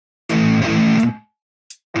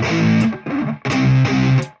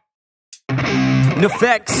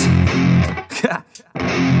Neffex.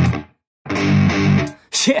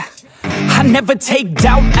 Yeah. I never take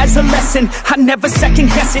doubt as a lesson. I never second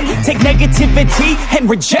guess it. Take negativity and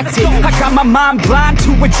reject it. I got my mind blind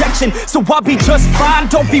to rejection, so I'll be just fine.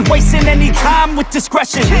 Don't be wasting any time with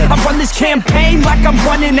discretion. I run this campaign like I'm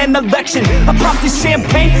running an election. I pop this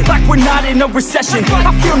champagne like we're not in a recession.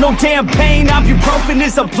 I feel no damn pain. Ibuprofen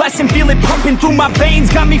is a blessing. Feel it pumping through my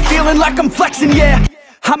veins. Got me feeling like I'm flexing, yeah.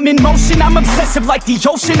 I'm in motion, I'm obsessive like the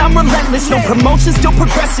ocean, I'm relentless. No promotion, still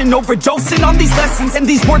progressing, overdosing on these lessons. And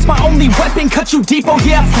these words my only weapon, cut you deep, oh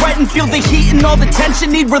yeah, I threaten. Feel the heat and all the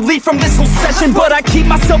tension, need relief from this whole session. But I keep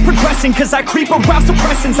myself progressing, cause I creep around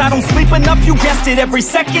suppressants. I don't sleep enough, you guessed it, every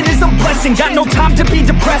second is a blessing. Got no time to be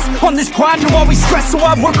depressed, on this grind you're always stressed. So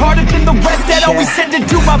I work harder than the rest, that always said to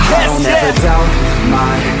do my best. I don't ever doubt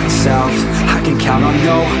myself, I can count on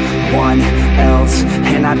no one else.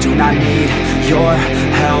 And I do not need your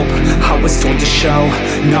help, I was told to show,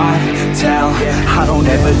 not tell. I don't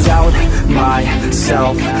ever doubt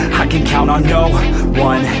myself, I can count on no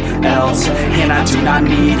one else. And I do not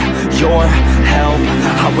need your help,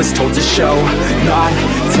 I was told to show, not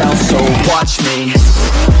tell. So watch me.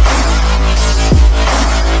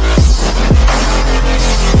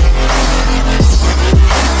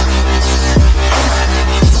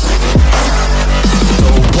 So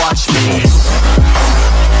watch me.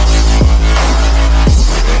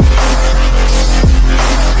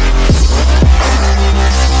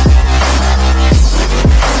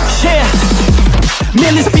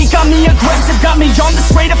 Man, this beat got me aggressive, got me on the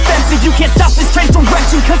straight offensive. You can't stop this train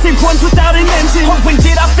direction, cause it runs without an engine. Oh, when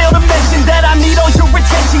did I fail to mention that I need all your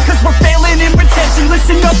attention? Cause we're failing in retention,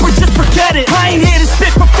 listen up or just forget it. I ain't here to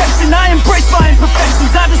spit perfection, I embrace my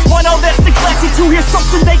imperfections. I just want all that's neglected to hear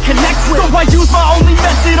something they connect with. So I use my only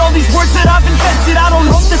method, all these words that I've invested. I don't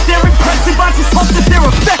hope that they're impressive, I just hope that they're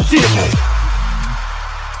effective.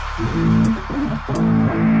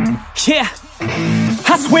 Yeah,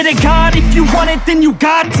 I swear to God, if you want it, then you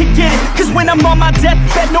got to get it. Cause when I'm on my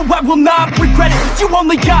deathbed, no, I will not regret it. You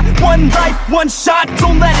only got one life, one shot,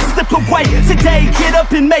 don't let it slip away. Today, get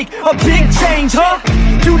up and make a big change, huh?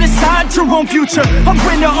 You decide your own future, a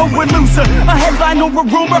winner or a loser, a headline or a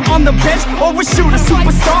rumor, on the bench or a shooter,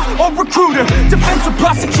 superstar or recruiter, defense or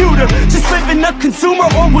prosecutor, just living a consumer,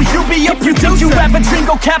 or will you be a producer? If you have a dream,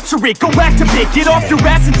 go capture it, go activate, get off your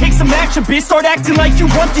ass and take some action, bitch. Start acting like you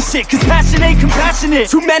want this shit, cause passion ain't compassionate.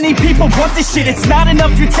 Too many people want this shit, it's not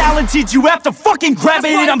enough you're talented, you have to fucking grab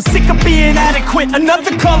it. I'm sick of being adequate,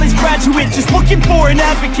 another college graduate, just looking for an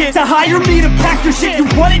advocate to hire me to pack your shit. You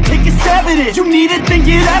want it, take a stab at it, you need it, then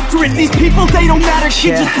get after it. These people, they don't matter,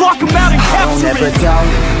 shit, just block them out and capture it. I don't ever doubt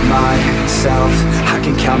myself, I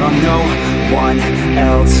can count on no one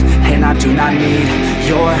else. And I do not need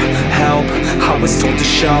your help, I was told to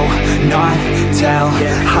show, not tell.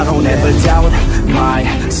 I don't ever doubt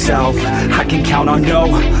myself, I can count on no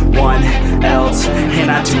one else.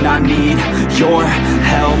 And I do not need your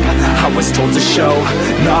help, I was told to show,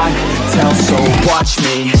 not tell. So watch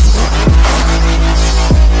me.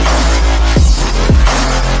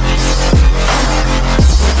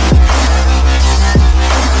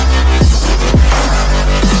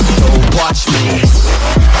 Watch me.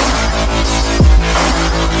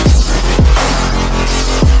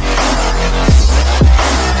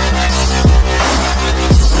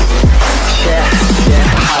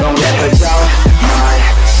 I don't ever doubt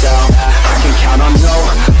myself, I can count on no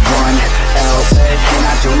one else. And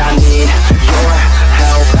I do not need your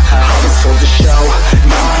help, I was told to show,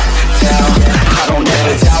 not tell. I don't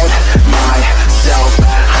ever doubt myself,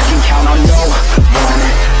 I can count on no one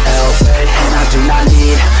else. And I do not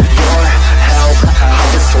need your help, I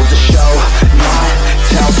was told to show, not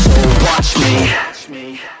tell. So watch me.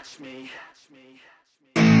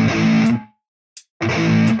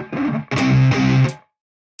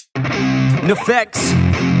 Neffex.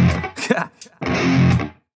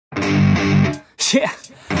 Yeah.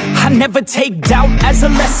 I never take doubt as a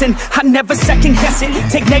lesson, I never second guess it.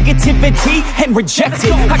 Take negativity and reject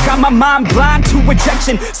it. I got my mind blind to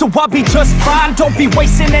rejection, so I'll be just fine. Don't be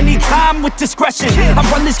wasting any time with discretion. I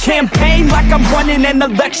run this campaign like I'm running an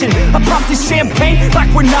election. I pop this champagne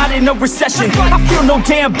like we're not in a recession. I feel no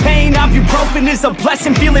damn pain, ibuprofen is a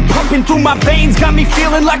blessing. Feel it pumping through my veins, got me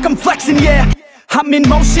feeling like I'm flexing, yeah. I'm in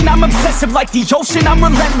motion, I'm obsessive like the ocean, I'm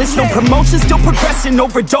relentless. No promotion, still progressing,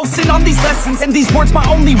 overdosing on these lessons. And these words my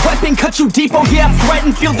only weapon, cut you deep, oh yeah, I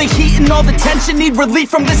threaten. Feel the heat and all the tension, need relief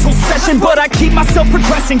from this whole session. But I keep myself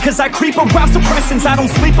progressing, cause I creep around suppressants. I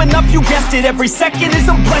don't sleep enough, you guessed it, every second is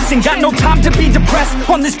a blessing. Got no time to be depressed,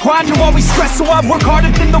 on this grind you always stress. So I work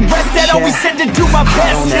harder than the rest, that always said to do my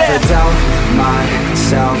best. I don't ever doubt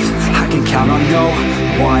myself, I can count on no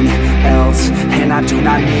one else. And I do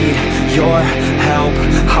not need your help,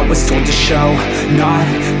 I was told to show, not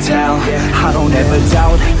tell. I don't ever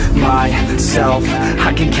doubt myself,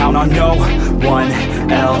 I can count on no one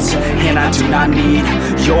else. And I do not need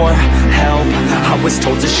your help, I was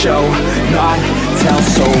told to show, not tell.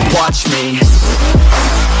 So watch me.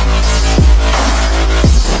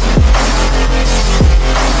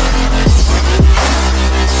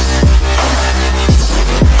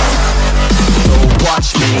 So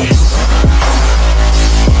watch me.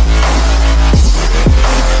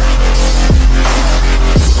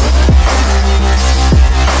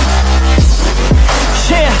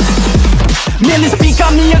 Man, this beat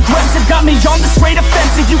got me aggressive, got me on the straight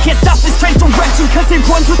offensive. You can't stop this train direction, cause it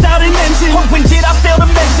runs without an engine. Oh, when did I fail to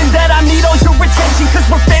mention that I need all your attention? Cause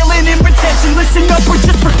we're failing in retention, listen up or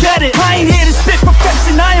just forget it. I ain't here to spit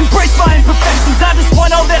perfection, I embrace my imperfections. I just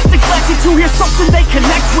want all that's neglected to hear something they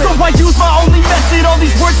connect with. So I use my only method, all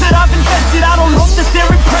these words that I've invented. I don't hope that they're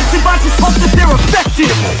impressive, I just hope that they're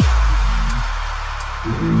effective.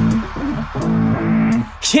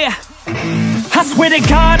 Yeah, I swear to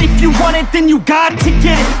God, if you want it, then you got to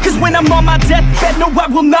get it. Cause when I'm on my deathbed, no, I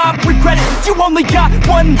will not regret it. You only got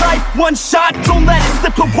one life, one shot, don't let it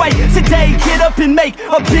slip away. Today, get up and make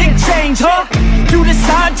a big change, huh? You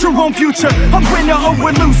decide your own future, a winner or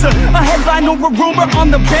a loser, a headline or a rumor,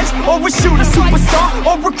 on the bench or a shooter, superstar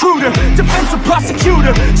or recruiter, defensive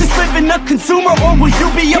prosecutor, just living a consumer, or will you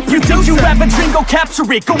be a producer? If you have a dream, go capture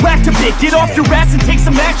it, go activate, get off your ass and take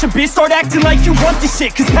some action, bitch. Start acting like you want this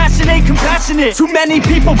shit, cause passion ain't compassionate. Too many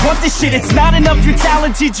people want this shit, it's not enough you're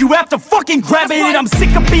talented, you have to fucking grab it. I'm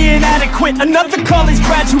sick of being adequate, another college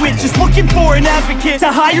graduate, just looking for an advocate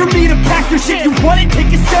to hire me to pack your shit. You want it,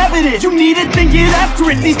 take a stab at it, you need it, then get after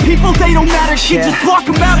it. These people, they don't matter, shit, just block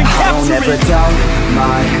them out and capture it. I don't ever doubt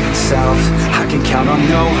myself, I can count on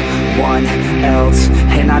no one else.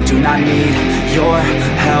 And I do not need your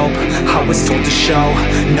help, I was told to show,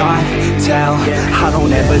 not tell. I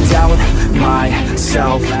don't ever doubt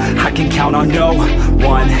myself, I can count on no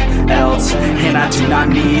one else. And I do not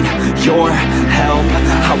need your help,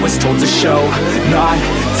 I was told to show, not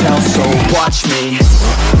tell. So watch me.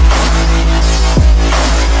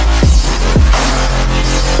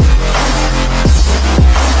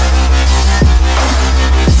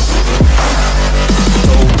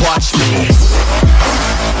 Watch me.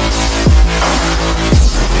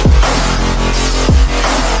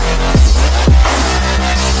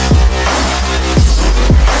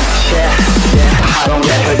 I don't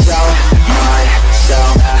ever doubt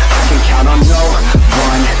myself, I can count on no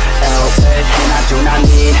one else. And I do not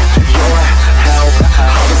need your help, I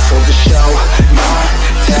was told to show, not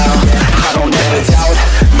tell. I don't ever doubt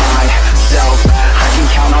myself, I can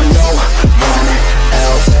count on no one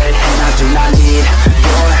else. And I do not need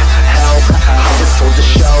your help, I was told to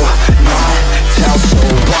show, not tell. So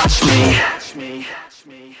watch me.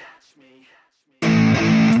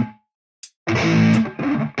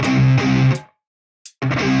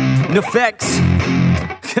 Neffex.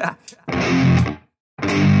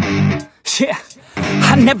 Yeah,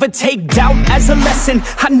 I never take doubt as a lesson,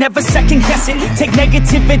 I never second guess it. Take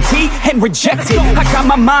negativity and reject it. I got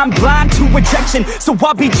my mind blind to rejection, so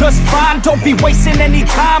I'll be just fine. Don't be wasting any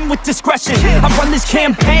time with discretion. I run this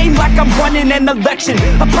campaign like I'm running an election.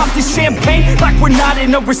 I pop this champagne like we're not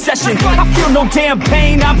in a recession. I feel no damn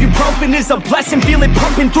pain, ibuprofen is a blessing. Feel it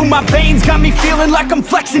pumping through my veins, got me feeling like I'm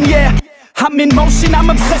flexing, yeah. I'm in motion, I'm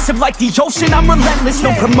obsessive like the ocean, I'm relentless. No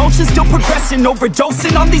promotion, still progressing,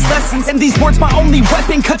 overdosing on these lessons. And these words my only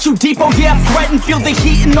weapon, cut you deep, oh yeah, I threaten. Feel the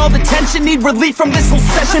heat and all the tension, need relief from this whole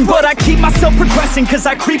session. But I keep myself progressing, cause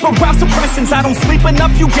I creep around suppressants. I don't sleep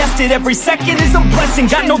enough, you guessed it, every second is a blessing.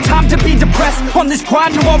 Got no time to be depressed, on this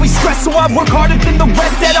grind you always stress. So I work harder than the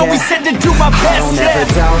rest, that always said to do my best. I don't ever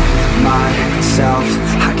doubt myself,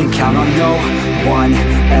 I can count on no one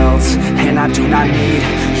else. And I do not need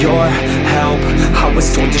your help, I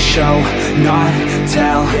was told to show, not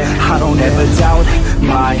tell. I don't ever doubt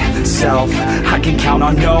myself, I can count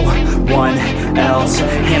on no one else.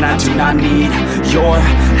 And I do not need your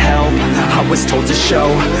help, I was told to show,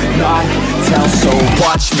 not tell. So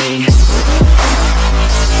watch me.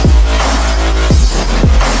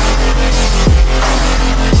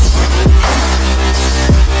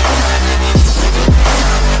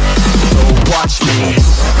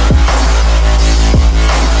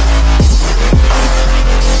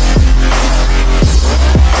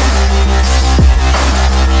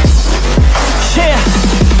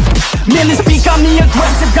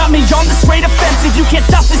 got me on the straight offensive. You can't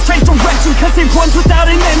stop this train direction, cause it runs without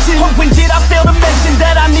an engine. Oh, when did I fail to mention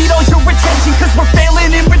that I need all your attention? Cause we're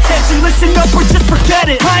failing in retention. Listen up or just forget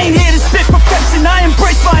it. I ain't here to spit perfection, I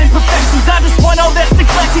embrace my imperfections. I just want all that's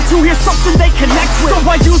neglected to hear something they connect with. So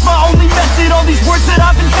I use my only method, all these words that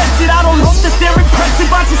I've invented. I don't hope that they're impressive,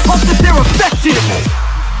 I just hope that they're effective.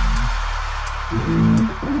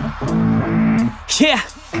 Yeah,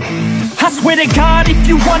 I swear to God, if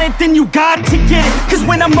you want it, then you got to get it. Cause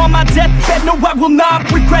when I'm on my deathbed, no, I will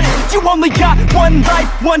not regret it. You only got one life,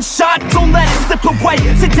 one shot, don't let it slip away.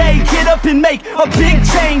 Today, get up and make a big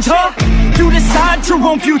change, huh? You decide your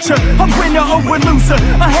own future, a winner or a loser,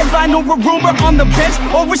 a headline or a rumor, on the bench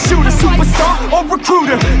or a shooter, superstar or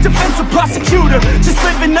recruiter, defensive prosecutor, just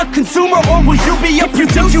living a consumer, or will you be a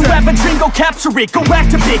producer? If you have a dream, go capture it, go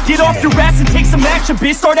activate, get off your ass and take some action,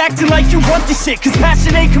 bitch. Start acting like you want this shit, cause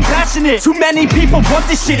passion ain't compassionate. Too many people want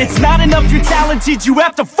this shit, it's not enough you're talented, you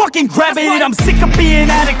have to fucking grab it. I'm sick of being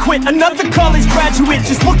adequate, another college graduate,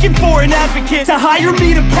 just looking for an advocate to hire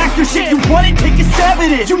me to pack your shit. You want it, take a stab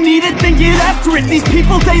at it, you need it, then get after it. These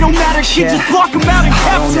people, they don't matter, shit, just block them out and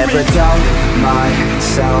capture it. I don't ever doubt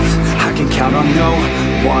myself, I can count on no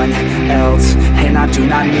one else, and I do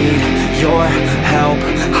not need your help.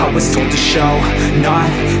 I was told to show, not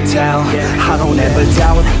tell. I don't ever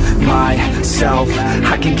doubt myself,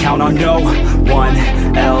 I can count on no one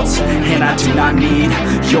else, and I do not need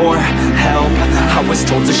your help. I was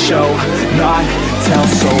told to show, not tell,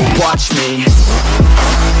 so watch me.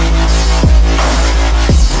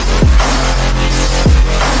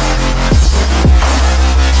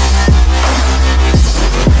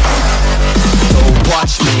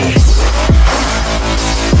 Watch me.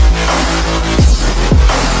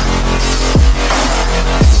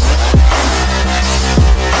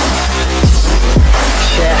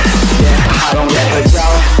 I don't ever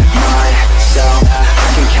doubt myself, I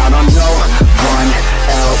can count on no one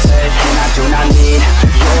else, and I do not need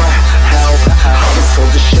your help. I was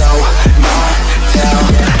told to show, not tell.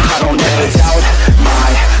 I don't ever doubt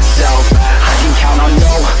myself, I can count on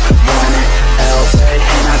no one else,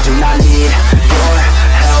 and I do not need your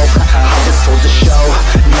help. I was told to show,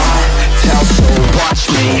 not tell, so watch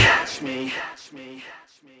me.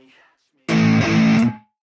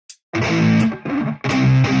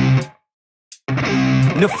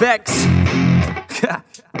 Neffex.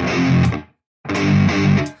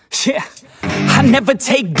 Yeah, I never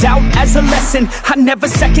take doubt as a lesson, I never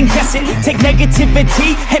second guess it. Take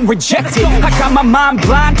negativity and reject it. I got my mind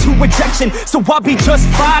blind to rejection, so I'll be just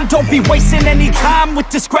fine. Don't be wasting any time with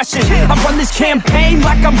discretion. I run this campaign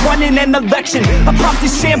like I'm running an election. I pop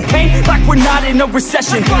this champagne like we're not in a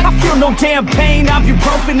recession. I feel no damn pain,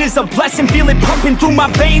 ibuprofen is a blessing. Feel it pumping through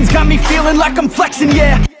my veins, got me feeling like I'm flexing,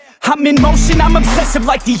 yeah. I'm in motion, I'm obsessive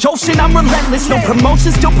like the ocean, I'm relentless. No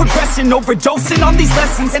promotion, still progressing, overdosing on these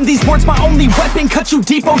lessons. And these words my only weapon, cut you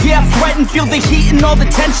deep, oh yeah, I threaten. Feel the heat and all the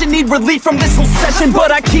tension, need relief from this whole session.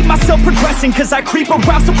 But I keep myself progressing, cause I creep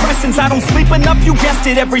around suppressants. I don't sleep enough, you guessed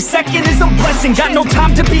it, every second is a blessing. Got no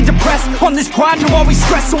time to be depressed, on this grind you're always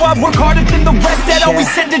stressed. So I work harder than the rest, that always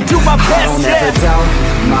said to do my best. I don't ever doubt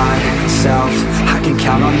myself, I can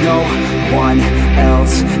count on no one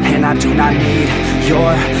else, and I do not need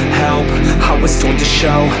your help. I was told to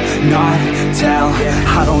show, not tell.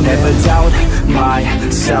 I don't ever doubt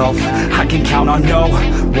myself, I can count on no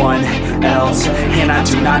one else, and I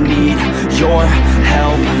do not need your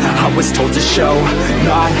help. I was told to show,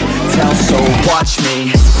 not tell, so watch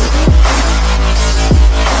me.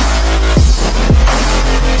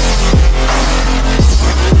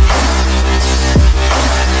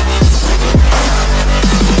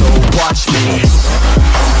 Watch me.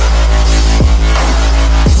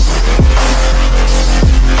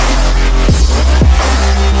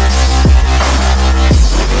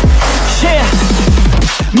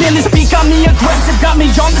 Man, this beat got me aggressive, got me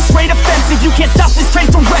on the straight offensive. You can't stop this train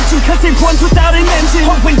direction, cause it runs without an engine.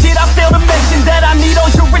 Oh, when did I fail to mention that I need all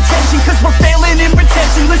your attention? Cause we're failing in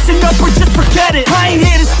retention, listen up or just forget it. I ain't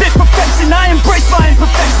here to spit perfection, I embrace my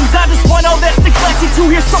imperfections. I just want all that's neglected to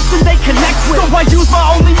hear something they connect with. So I use my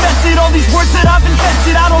only method, all these words that I've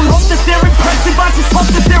invented. I don't hope that they're impressive, I just hope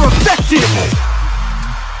that they're effective.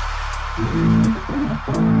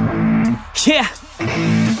 Yeah,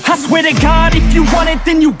 I swear to God, if you want it,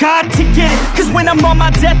 then you got to get it. Cause when I'm on my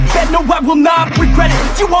deathbed, no, I will not regret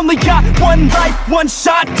it. You only got one life, one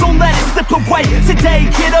shot, don't let it slip away. Today,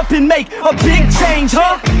 get up and make a big change,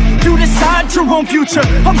 huh? You decide your own future,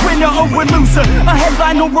 a winner or a loser, a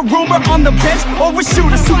headline or a rumor, on the bench or a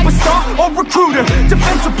shooter, superstar or recruiter,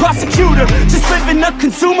 defensive prosecutor, just living a a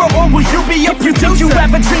consumer, or will you be a producer? If you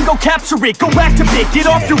have a dream, go capture it, go activate. Get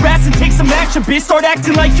off your ass and take some action, bitch. Start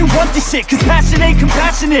acting like you want this shit, cause passion ain't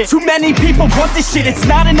compassionate. Too many people want this shit, it's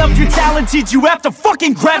not enough you're talented, you have to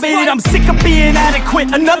fucking grab it. I'm sick of being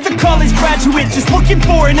adequate, another college graduate, just looking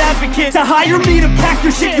for an advocate to hire me to pack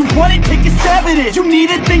your shit. You want it, take a stab at it. You need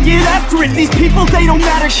it, then get after it. These people, they don't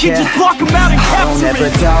matter, shit, just block them out and capture it. I don't ever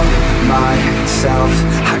doubt myself,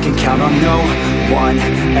 I can count on no one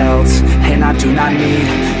else, and I do not need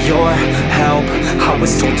your help. I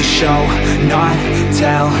was told to show, not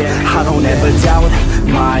tell. I don't ever doubt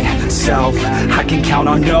myself, I can count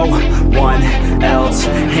on no one else,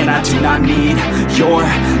 and I do not need your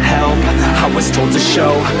help. I was told to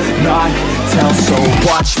show, not tell, so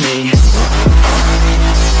watch me.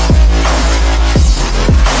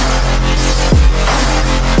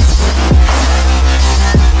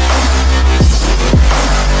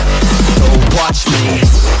 Watch me.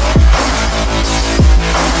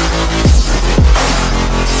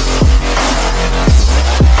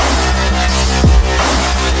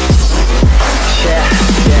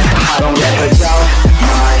 I don't ever doubt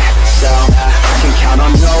myself, I can count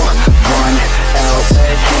on no one else,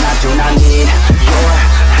 and I do not need your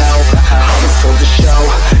help. I was told to show,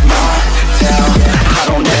 not tell. I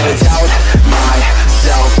don't ever doubt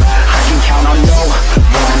myself, I can count on no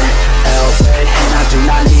one else, and I do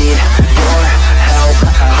not need your help.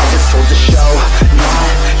 I was told to show, not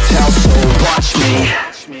tell, so watch me.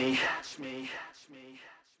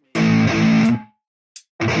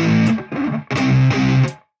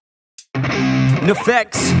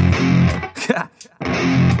 Neffex.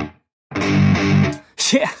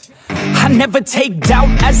 Yeah, I never take doubt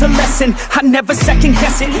as a lesson, I never second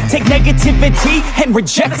guess it. Take negativity and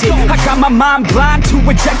reject it. I got my mind blind to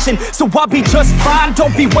rejection, so I'll be just fine.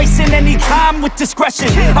 Don't be wasting any time with discretion.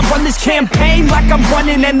 I run this campaign like I'm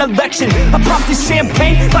running an election. I pop this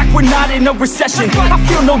champagne like we're not in a recession. I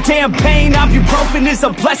feel no damn pain, ibuprofen is a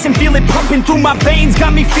blessing. Feel it pumping through my veins,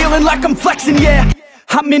 got me feeling like I'm flexing, yeah.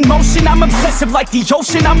 I'm in motion, I'm obsessive like the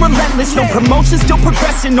ocean, I'm relentless. No promotion, still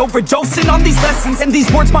progressing, overdosing on these lessons. And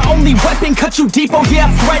these words my only weapon, cut you deep, oh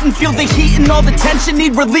yeah, I threaten. Feel the heat and all the tension,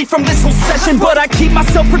 need relief from this whole session. But I keep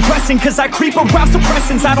myself progressing, cause I creep around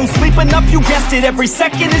suppressants. I don't sleep enough, you guessed it, every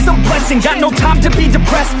second is a blessing. Got no time to be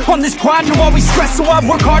depressed, on this grind you're always stressed. So I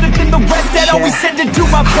work harder than the rest, that always said to do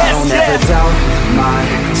my best. I don't ever doubt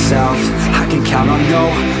myself, I can count on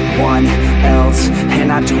no one else,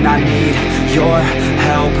 and I do not need your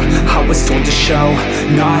help. I was told to show,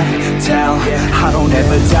 not tell. I don't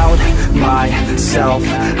ever doubt myself,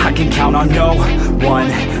 I can count on no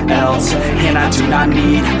one else, and I do not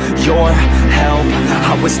need your help.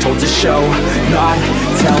 I was told to show, not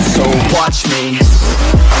tell, so watch me.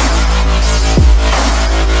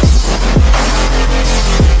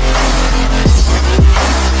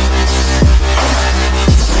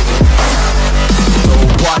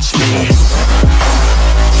 Watch me.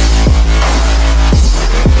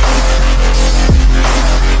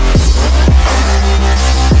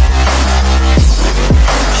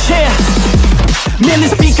 Man,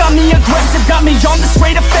 this beat got me aggressive, got me on the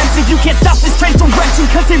straight offensive. You can't stop this train direction,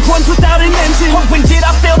 cause it runs without an engine. But when did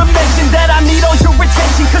I fail to mention that I need all your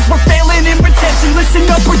attention? Cause we're failing in retention, listen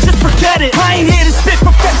up or just forget it. I ain't here to spit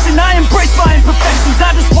perfection, I embrace my imperfections.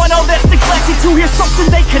 I just want all that's neglected to hear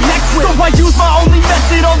something they connect with. So I use my only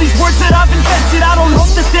method, all these words that I've invented. I don't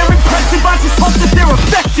hope that they're impressive, I just hope that they're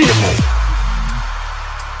effective.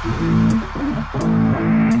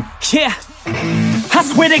 Yeah, I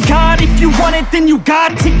swear to God, if you want it, then you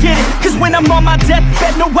got to get it. Cause when I'm on my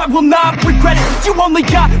deathbed, no, I will not regret it. You only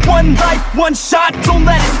got one life, one shot, don't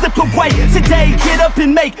let it slip away. Today, get up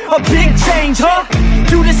and make a big change, huh?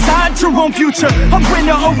 You decide your own future, a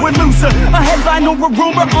winner or a loser, a headline or a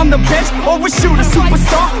rumor, on the bench or a shooter,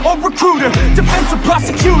 superstar or recruiter, defensive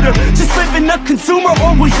prosecutor, just living a consumer,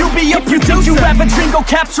 or will you be a producer? If you have a dream, go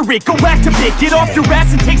capture it, go activate. Get off your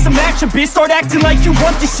ass and take some action, bitch. Start acting like you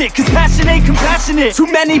want this shit, cause passion ain't compassionate.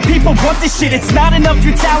 Too many people want this shit, it's not enough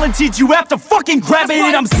you're talented, you have to fucking grab it.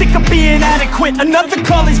 I'm sick of being adequate, another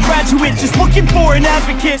college graduate, just looking for an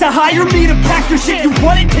advocate to hire me to pack your shit. You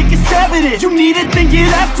want it, take a stab at it. You need it, then get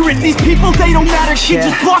after it. These people, they don't matter, shit,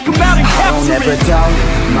 just block them out and capture it. I don't ever doubt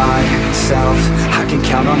myself, I can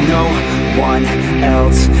count on no one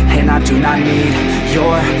else, and I do not need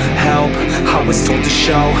your help. I was told to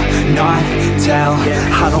show, not tell.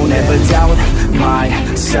 I don't ever doubt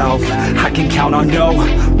myself, I can count on no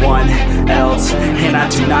one else, and I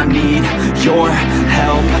do not need your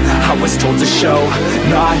help. I was told to show,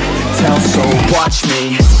 not tell, so watch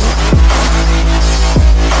me.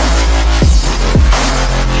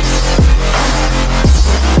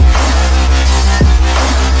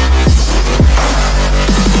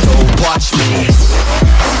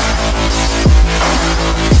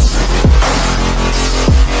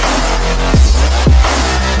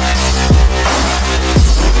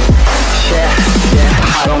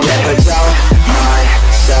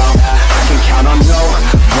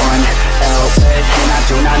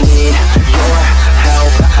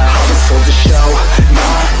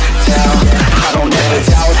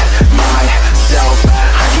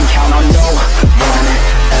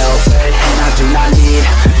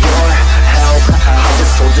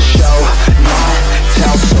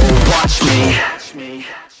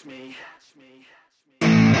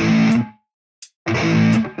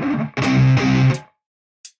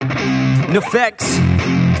 Neffex.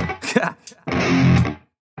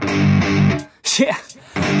 Yeah.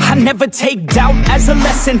 I never take doubt as a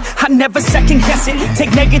lesson. I never second guess it.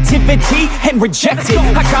 Take negativity and reject it.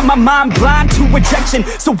 I got my mind blind to rejection,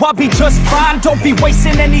 so I'll be just fine. Don't be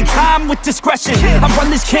wasting any time with discretion. I run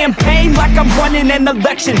this campaign like I'm running an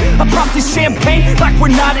election. I pop this champagne like we're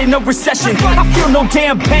not in a recession. I feel no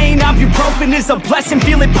damn pain. Ibuprofen is a blessing.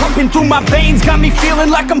 Feel it pumping through my veins. Got me feeling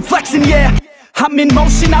like I'm flexing, yeah. I'm in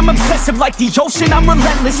motion, I'm obsessive like the ocean, I'm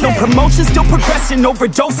relentless. No promotion, still progressing,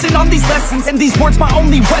 overdosing on these lessons. And these words my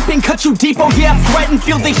only weapon, cut you deep, oh yeah, I threaten.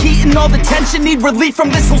 Feel the heat and all the tension, need relief from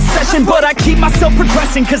this whole session. But I keep myself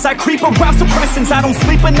progressing, cause I creep around suppressants. I don't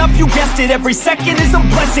sleep enough, you guessed it, every second is a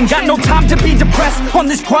blessing. Got no time to be depressed, on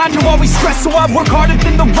this grind you're always stressed. So I work harder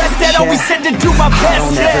than the rest, that always said to do my best. I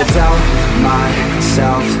don't ever doubt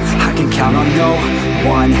myself, I can count on no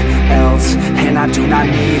one else. And I do not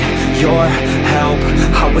need your help,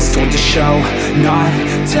 I was told to show, not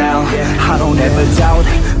tell. I don't ever doubt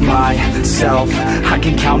myself, I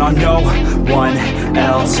can count on no one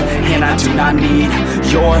else. And I do not need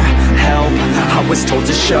your help, I was told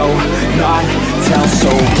to show, not tell. So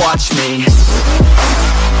watch me.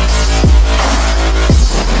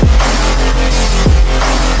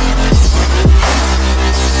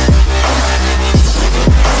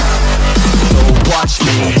 So watch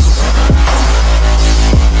me.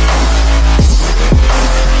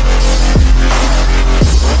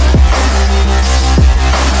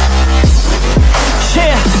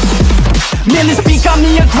 Man, this beat got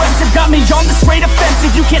me aggressive, got me on the straight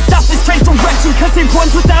offensive. You can't stop this straight direction, cause it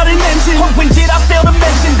runs without an engine. Oh, when did I fail to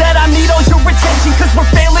mention that I need all your attention? Cause we're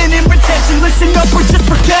failing in retention, listen up or just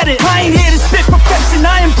forget it. I ain't here to spit perfection,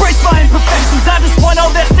 I embrace my imperfections. I just want all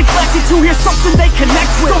that's neglected to hear something they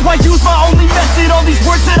connect with. So I use my only method, all these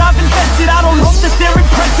words that I've invested. I don't hope that they're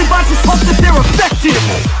impressive, I just hope that they're effective.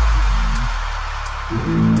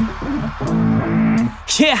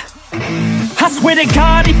 Yeah, I swear to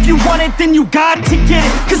God, if you want it, then you got to get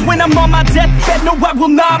it. Cause when I'm on my deathbed, no, I will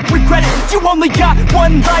not regret it. You only got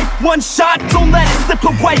one life, one shot, don't let it slip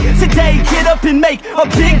away. Today, get up and make a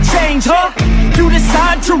big change, huh? You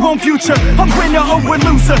decide your own future, a winner or a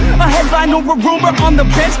loser, a headline or a rumor, on the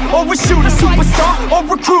bench or a shooter, superstar or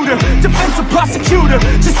recruiter, defensive prosecutor,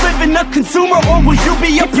 just living a consumer, or will you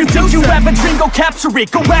be a producer? If you have a dream, go capture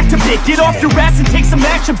it, go activate, get off your ass and take some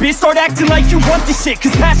action, bitch. Start acting like you want this shit,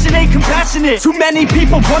 cause passion ain't compassionate. Too many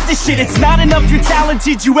people want this shit, it's not enough you're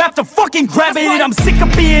talented, you have to fucking grab it. I'm sick of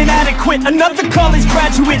being adequate, another college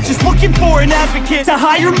graduate, just looking for an advocate to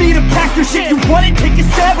hire me to pack your shit. You want it, take a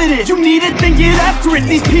stab at it, you need it, then get after it.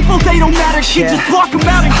 These people, they don't matter, shit, just block them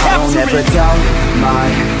out and capture it. I don't ever doubt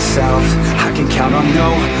myself, I can count on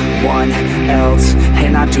no one else.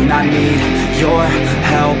 And I do not need your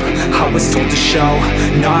help, I was told to show,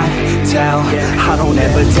 not tell. I don't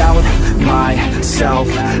ever doubt myself,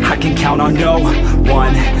 I can count on no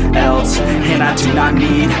one else. And I do not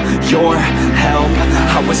need your help,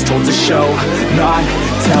 I was told to show, not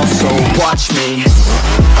tell. So watch me.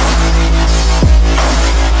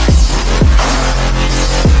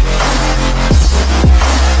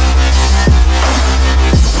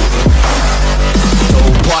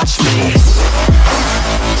 Watch me.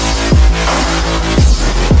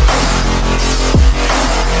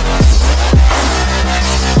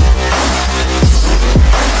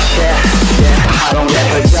 I don't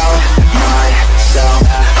ever doubt myself,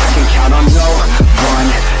 I can count on no one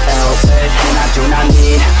else. And I do not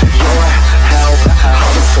need your help, I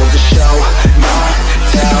was told to show, not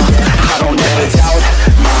tell. I don't ever doubt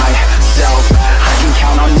myself, I can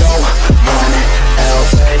count on no one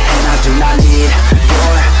else. And I do not need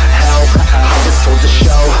your help, I was told to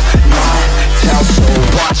show, not tell. So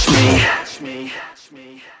watch me.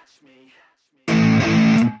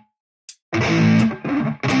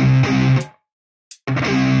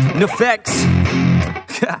 Neffex.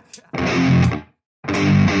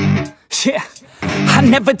 Yeah, I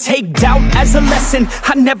never take doubt as a lesson,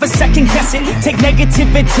 I never second guess it. Take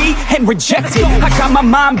negativity and reject it. I got my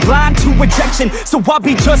mind blind to rejection, so I'll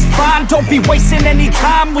be just fine. Don't be wasting any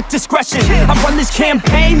time with discretion. I run this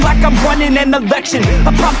campaign like I'm running an election.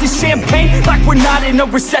 I pop this champagne like we're not in a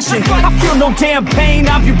recession. I feel no damn pain,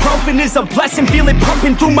 ibuprofen is a blessing. Feel it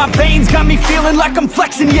pumping through my veins, got me feeling like I'm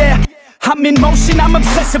flexing, yeah. I'm in motion, I'm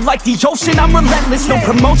obsessive like the ocean, I'm relentless. No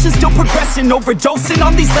promotion, still progressing, overdosing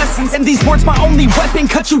on these lessons. And these words my only weapon,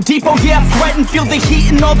 cut you deep, oh yeah, I threaten. Feel the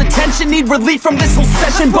heat and all the tension, need relief from this whole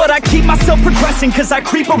session. But I keep myself progressing, cause I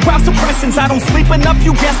creep around suppressants. I don't sleep enough,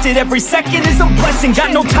 you guessed it, every second is a blessing.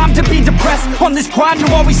 Got no time to be depressed, on this grind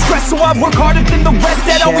you're always stressed. So I work harder than the rest,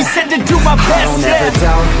 that always said to do my best. I don't ever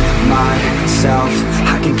doubt myself,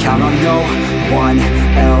 I can can count on no one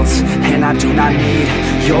else, and I do not need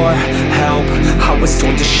your help. I was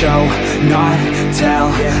told to show, not tell.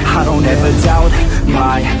 I don't ever doubt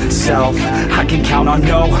myself. I can count on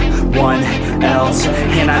no one else,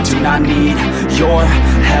 and I do not need your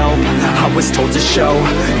help. I was told to show,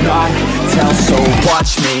 not tell. So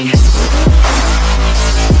watch me.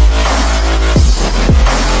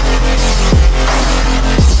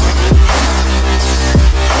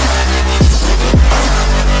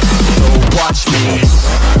 Watch me.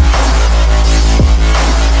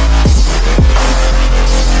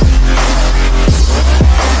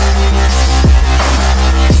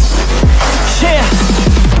 Yeah.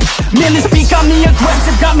 Man, this beat got me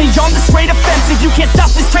aggressive, got me on the straight offensive. You can't stop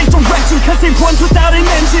this train direction, cause it runs without an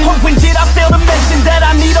engine. Oh, when did I fail to mention that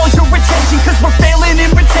I need all your attention? Cause we're failing in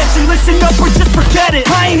retention. Listen up or just forget it.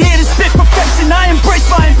 I ain't here to spit perfection, I embrace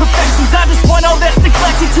my imperfections. I just want all that's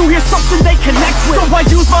neglected to hear something they connect with. So I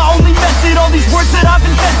use my only method, all these words that I've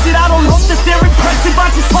invested. I don't hope that they're impressive, I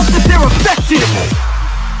just hope that they're effective.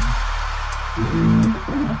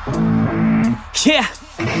 Yeah,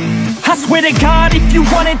 I swear to God, if you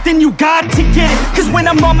want it, then you got to get it. Cause when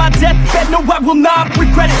I'm on my deathbed, no, I will not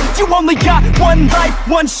regret it. You only got one life,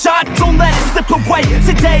 one shot, don't let it slip away.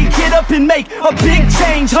 Today, get up and make a big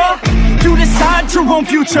change, huh? You decide your own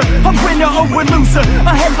future, a winner or a loser,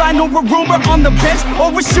 a headline or a rumor, on the bench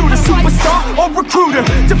or a shooter, superstar or recruiter,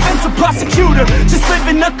 defensive prosecutor, just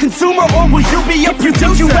living a consumer, or will you be a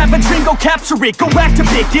producer? If you have a dream, go capture it, go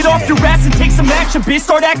activate, get off your ass and take some action, bitch.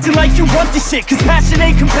 Start acting like you want this shit, cause passion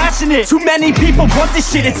ain't compassionate. Too many people want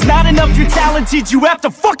this shit, it's not enough you're talented, you have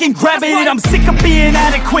to fucking grab it. I'm sick of being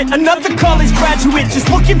adequate, another college graduate, just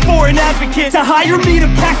looking for an advocate to hire me to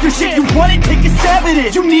pack your shit. You want it, take a stab at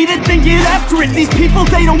it, you need it, then get after it. These people,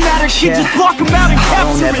 they don't matter, shit, just block them out and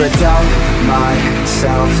capture it. I don't ever doubt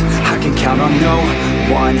myself, I can count on no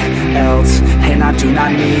one else, and I do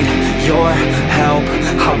not need your help.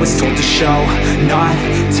 I was told to show, not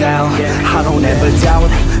tell. I don't ever doubt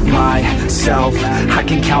myself, I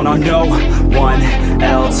can count on no one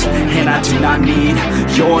else, and I do not need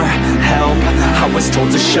your help. I was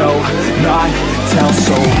told to show, not tell.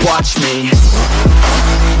 So watch me.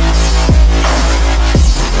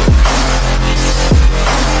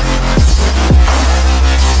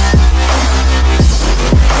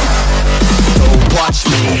 Watch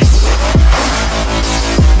me.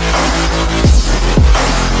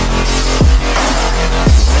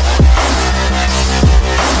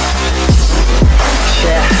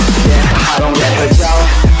 I don't ever doubt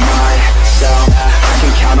myself, I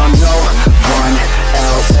can count on no one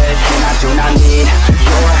else, and I do not need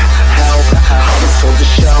your help. I was told to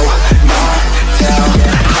show, not tell.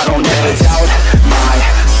 I don't ever doubt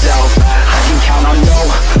myself, I can count on no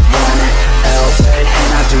one else,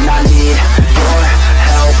 and I do not need your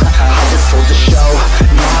help. I was told to show,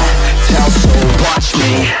 not tell. So watch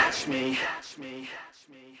me.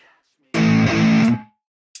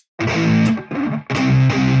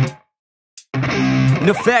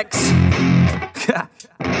 Neffex.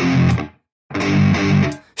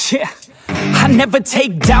 Yeah, I never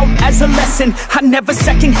take doubt as a lesson, I never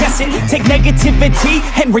second guess it. Take negativity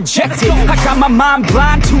and reject it. I got my mind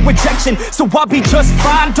blind to rejection, so I'll be just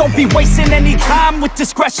fine. Don't be wasting any time with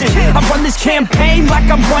discretion. I run this campaign like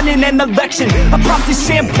I'm running an election. I pop this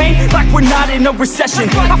champagne like we're not in a recession.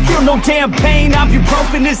 I feel no damn pain,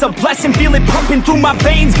 ibuprofen is a blessing. Feel it pumping through my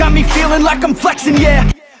veins, got me feeling like I'm flexing,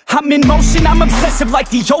 yeah. I'm in motion, I'm obsessive like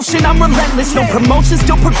the ocean, I'm relentless. No promotion,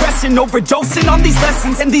 still progressing, overdosing on these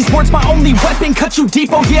lessons. And these words my only weapon, cut you deep,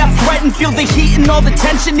 oh yeah, I threaten. Feel the heat and all the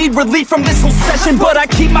tension, need relief from this whole session. But I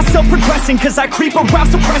keep myself progressing, cause I creep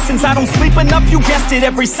around suppressants. I don't sleep enough, you guessed it,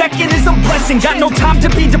 every second is a blessing. Got no time to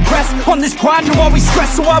be depressed, on this grind you always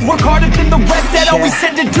stress. So I work harder than the rest, that always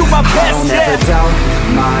said to do my best. I don't ever doubt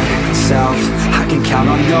myself, I can count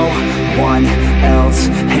on no one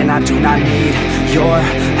else, and I do not need your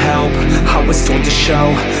help. I was told to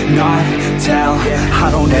show, not tell. I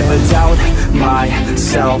don't ever doubt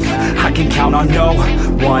myself, I can count on no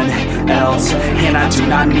one else, and I do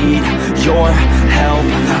not need your help.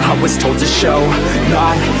 I was told to show,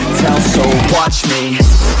 not tell. So watch me.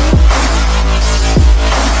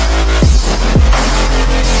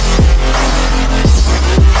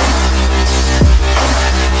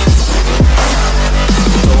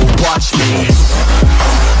 Watch me.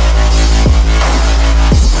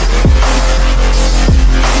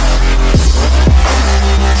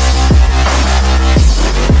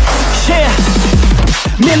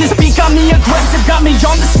 Man, this beat got me aggressive, got me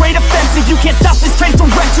on the straight offensive. You can't stop this train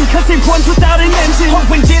direction, cause it runs without an engine. Oh,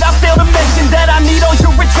 when did I fail to mention that I need all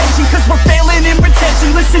your attention? Cause we're failing in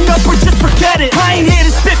retention. Listen up or just forget it, I ain't here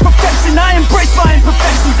to spit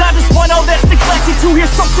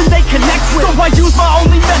something they connect with. So I use my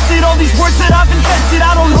only method, all these words that I've invented.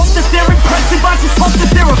 I don't hope that they're impressive, I just hope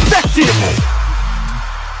that they're effective.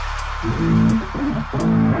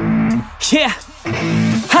 Yeah,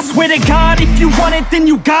 I swear to God, if you want it, then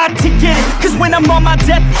you got to get it. Cause when I'm on my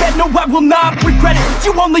deathbed, no, I will not regret it.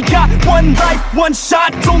 You only got one life, one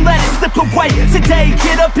shot, don't let it slip away. Today,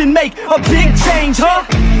 get up and make a big change, huh?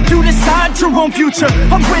 You decide your own future,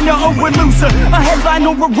 a winner or a loser, a headline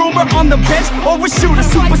or a rumor, on the bench or a shooter,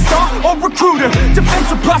 superstar or recruiter,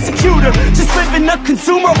 defensive prosecutor, just living a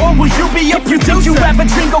consumer, or will you be a producer? If you have a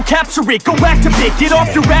dream, go capture it, go activate, get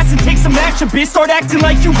off your ass and take some action, bitch. Start acting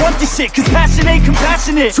like you want this shit, cause passion ain't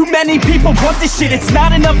compassionate. Too many people want this shit, it's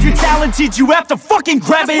not enough you're talented, you have to fucking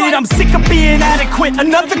grab it. I'm sick of being adequate,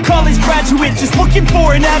 another college graduate, just looking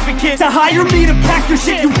for an advocate to hire me to pack your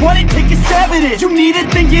shit. You want it, take a stab at it, you need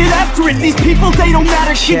it, then get after it. These people, they don't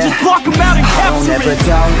matter, shit, just block them out and capture it. I don't ever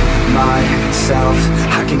doubt myself,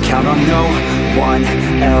 I can count on no one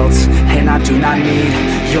else, and I do not need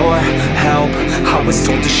your help. I was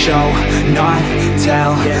told to show, not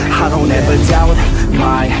tell. I don't ever doubt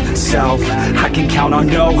myself, I can count on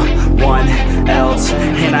no one else,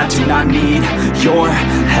 and I do not need your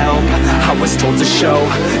help. I was told to show,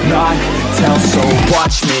 not tell, so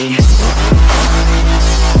watch me.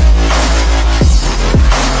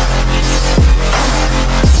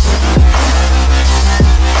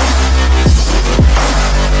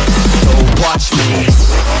 Watch me.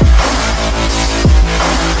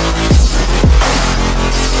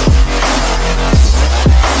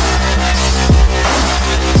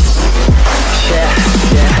 Yeah,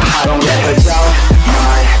 I don't ever doubt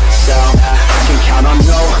myself, I can count on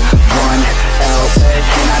no one else,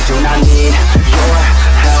 and I do not need your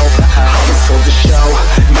help. I was told to show,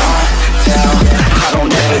 not tell. I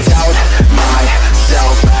don't ever doubt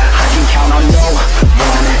myself, I can count on no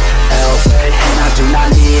one else, and I do not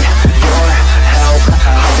need your help.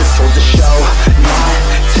 I was told to show, not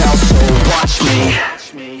tell, so watch me.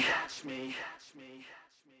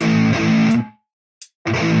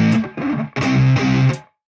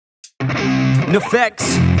 Neffex.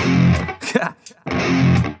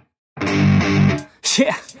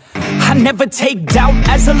 Yeah, I never take doubt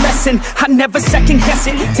as a lesson, I never second guess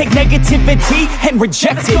it. Take negativity and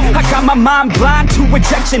reject it. I got my mind blind to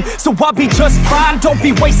rejection, so I'll be just fine. Don't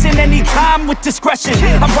be wasting any time with discretion.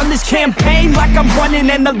 I run this campaign like I'm running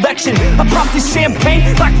an election. I pop this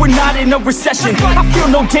champagne like we're not in a recession. I feel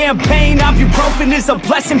no damn pain, ibuprofen is a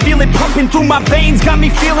blessing. Feel it pumping through my veins, got me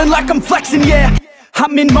feeling like I'm flexing, yeah.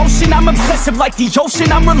 I'm in motion, I'm obsessive like the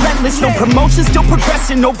ocean, I'm relentless. No promotion, still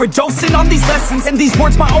progressing, overdosing on these lessons. And these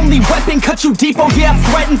words my only weapon, cut you deep, oh yeah, I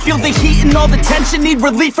threaten. Feel the heat and all the tension, need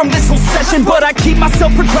relief from this whole session. But I keep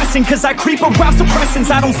myself progressing, cause I creep around suppressants.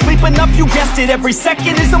 I don't sleep enough, you guessed it, every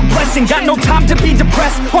second is a blessing. Got no time to be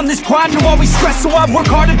depressed, on this grind you always stress. So I work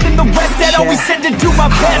harder than the rest, that always said to do my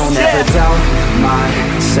best. I don't ever doubt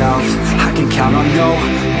myself, I can count on no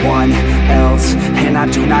one else, and I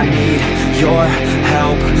do not need your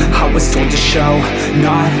help. I was told to show,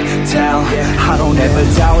 not tell. I don't ever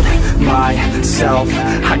doubt myself,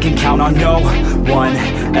 I can count on no one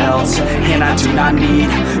else, and I do not need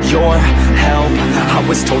your help. I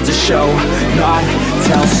was told to show, not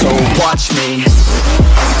tell, so watch me.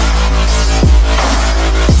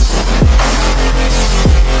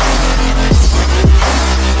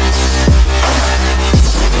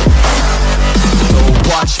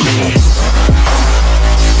 Watch me.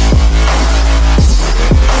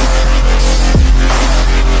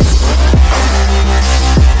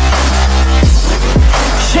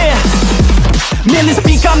 Man, this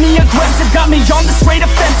beat got me aggressive, got me on the straight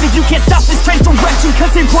offensive. You can't stop this train direction,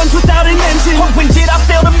 cause it runs without an engine. Oh, when did I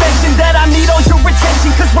fail to mention that I need all your attention?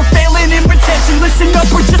 Cause we're failing in retention, listen up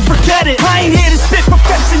or just forget it. I ain't here to spit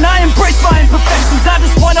perfection, I embrace my imperfections. I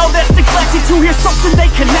just want all that's neglected to hear something they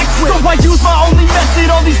connect with. So I use my only method,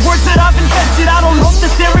 all these words that I've invented. I don't hope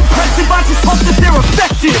that they're impressive, I just hope that they're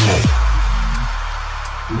effective.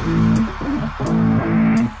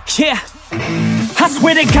 Yeah, I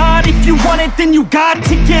swear to God, if you want it, then you got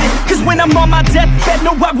to get it. Cause when I'm on my deathbed,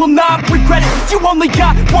 no, I will not regret it. You only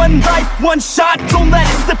got one life, one shot, don't let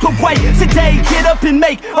it slip away. Today, get up and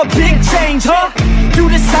make a big change, huh? You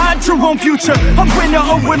decide your own future, a winner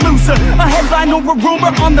or a loser, a headline or a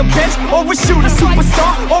rumor, on the bench or a shooter,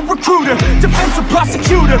 superstar or recruiter, defensive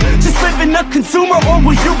prosecutor, just living living a consumer, or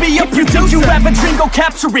will you be a producer? If you have a dream, go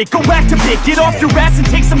capture it, go active it. Get off your ass and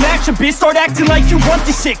take some action, bitch. Start acting like you want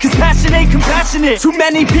this shit, cause passion ain't compassionate. Too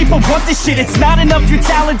many people want this shit, it's not enough, you're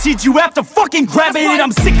talented, you have to fucking grab it. And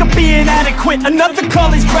I'm sick of being adequate, another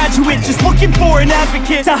college graduate, just looking for an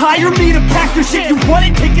advocate to hire me to pack your shit. You want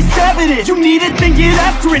it, take a stab at it. You need it, then get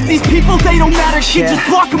after it. These people, they don't matter, shit, just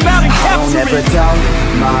block them out and capture it. I don't ever doubt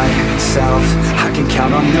myself, I can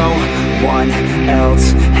count on no one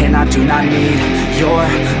else, and I do not need your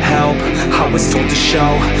help. I was told to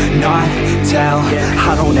show, not tell.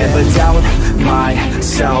 I don't ever doubt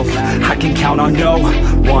myself, I can count on no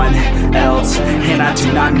one else, and I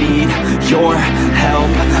do not need your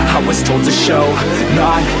help. I was told to show,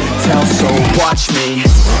 not tell, so watch me.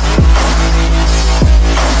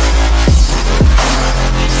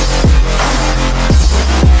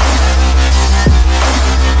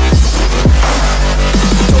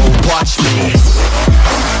 Watch me.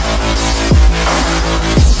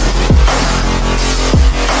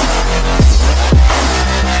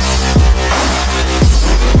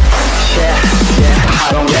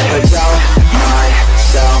 I don't ever doubt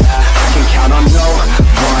myself, I can count on no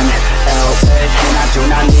one else, and I do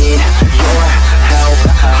not need your help.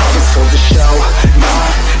 I was told to show,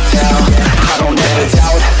 not tell. I don't ever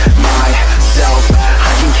doubt myself,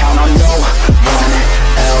 I can count on no one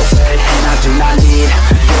else, and I do not need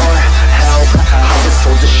your help. I was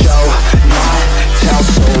told to show, not tell,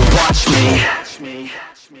 so watch me.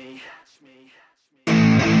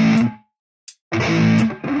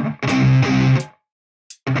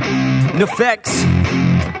 Neffex.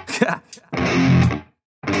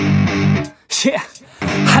 Yeah.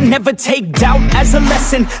 I never take doubt as a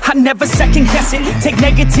lesson, I never second guess it. Take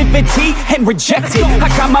negativity and reject it. I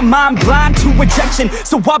got my mind blind to rejection,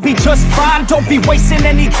 so I'll be just fine. Don't be wasting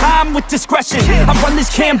any time with discretion. I run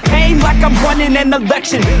this campaign like I'm running an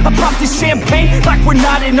election. I pop this champagne like we're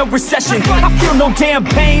not in a recession. I feel no damn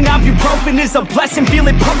pain, ibuprofen is a blessing. Feel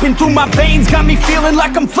it pumping through my veins, got me feeling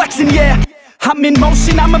like I'm flexing, yeah. I'm in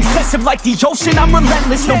motion, I'm obsessive like the ocean, I'm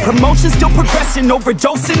relentless. No promotion, still progressing,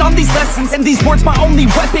 overdosing on these lessons. And these words my only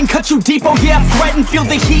weapon, cut you deep, oh yeah, I threaten. Feel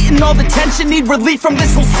the heat and all the tension, need relief from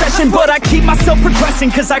this whole session. But I keep myself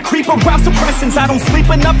progressing, cause I creep around suppressants. I don't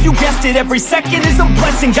sleep enough, you guessed it, every second is a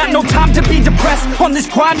blessing. Got no time to be depressed, on this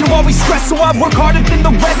grind you always stress. So I work harder than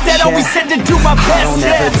the rest, that always said to do my best. I don't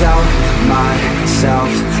ever doubt myself,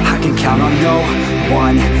 I can count on no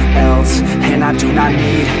one else, and I do not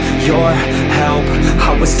need your help.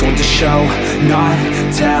 I was told to show, not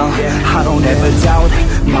tell. I don't ever doubt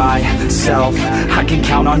myself, I can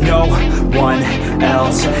count on no one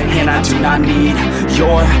else, and I do not need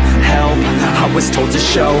your help. I was told to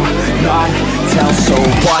show, not tell, so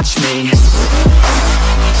watch me.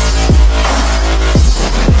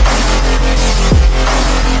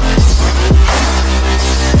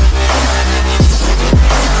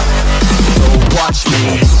 Watch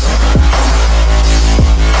me.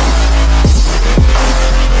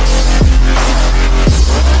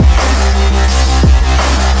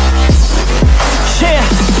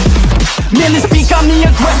 Man, this beat got me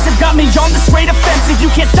aggressive, got me on the straight offensive. You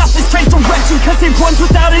can't stop this train direction, cause it runs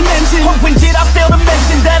without an engine. Oh, when did I fail to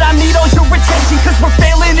mention that I need all your attention? Cause we're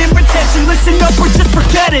failing in retention, listen up or just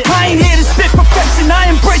forget it. I ain't here to spit perfection, I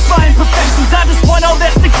embrace my imperfections. I just want all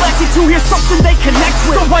that's neglected to hear something they connect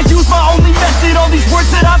with. So I use my only method, all these words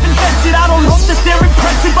that I've invented. I don't hope that they're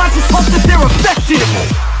impressive, I just hope that they're effective.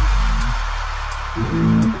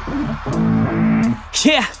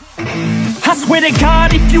 Yeah, I swear to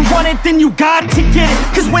God, if you want it, then you got to get it.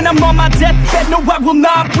 Cause when I'm on my deathbed, no, I will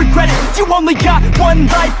not regret it. You only got one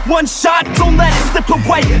life, one shot, don't let it slip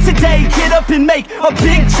away. Today, get up and make a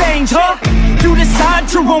big change, huh? You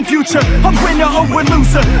decide your own future, a winner or a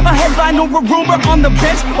loser, a headline or a rumor, on the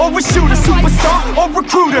bench or a shooter, superstar or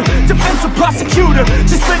recruiter, defensive prosecutor,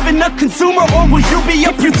 just living a consumer, or will you be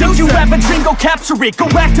a producer? If you have a dream, go capture it, go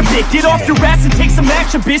activate, get off your ass and take some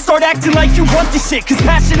action, bitch. Start acting like you want this shit, cause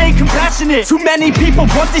passion ain't compassionate. Too many people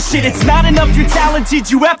want this shit, it's not enough, you're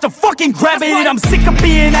talented, you have to fucking grab it. And I'm sick of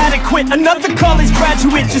being adequate, another college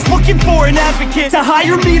graduate, just looking for an advocate to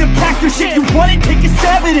hire me to pack your shit. You want it, take a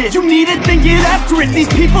stab at it. You need it, then get after it. These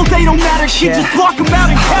people, they don't matter, shit, just block them out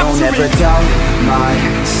and capture it. I don't ever doubt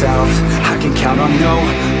myself, I can count on no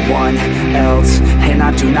one else, and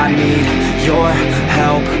I do not need your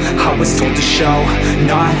help. I was told to show,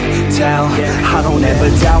 not tell. I don't ever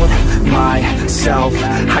doubt myself,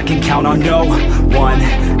 I can count on no one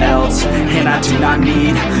else, and I do not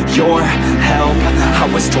need your help. I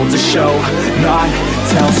was told to show, not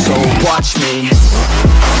tell, so watch me.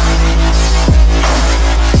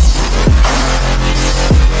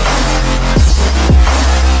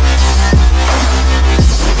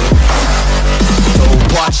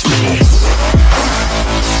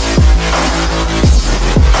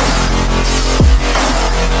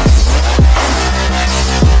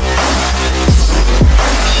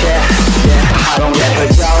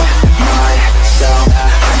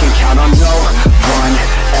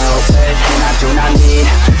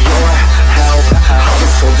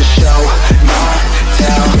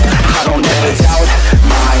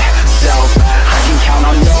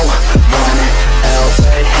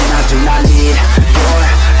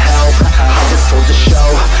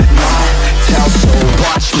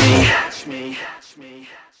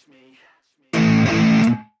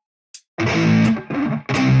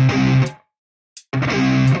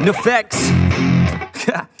 Neffex.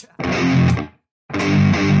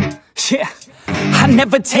 Yeah. I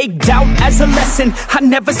never take doubt as a lesson. I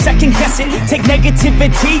never second guess it. Take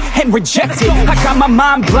negativity and reject it. I got my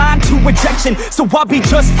mind blind to rejection, so I'll be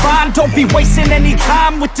just fine. Don't be wasting any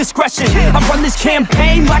time with discretion. I run this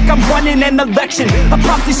campaign like I'm running an election. I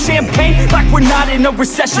pop this champagne like we're not in a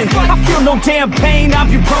recession. I feel no damn pain.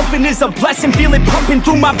 Ibuprofen is a blessing. Feel it pumping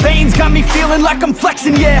through my veins. Got me feeling like I'm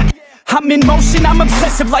flexing, yeah. I'm in motion, I'm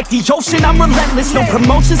obsessive like the ocean, I'm relentless. No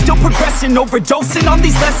promotion, still progressing, overdosing on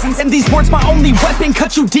these lessons. And these words my only weapon,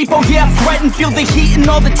 cut you deep, oh yeah, I threaten. Feel the heat and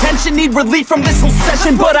all the tension, need relief from this whole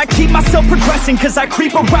session. But I keep myself progressing, cause I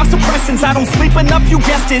creep around suppressants. I don't sleep enough, you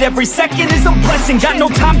guessed it, every second is a blessing. Got no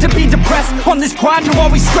time to be depressed, on this grind you're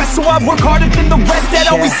always stressed. So I work harder than the rest,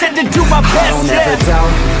 that always said to do my best. I don't ever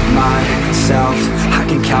doubt myself, I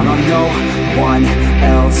can count on no one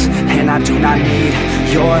else. And I do not need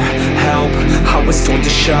your help, I was told to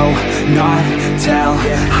show, not tell.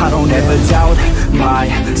 I don't ever doubt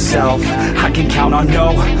myself, I can count on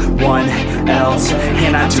no one else.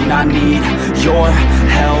 And I do not need your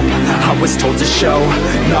help, I was told to show,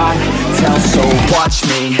 not tell. So watch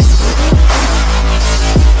me.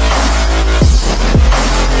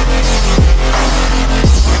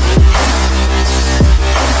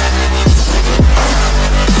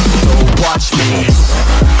 So watch me.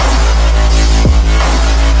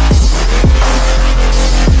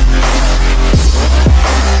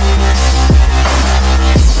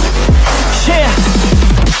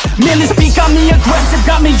 Man, this beat got me aggressive,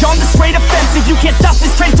 got me on the straight offensive. You can't stop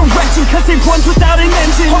this train direction, cause it runs without an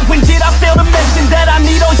engine. Oh, when did I fail to mention that I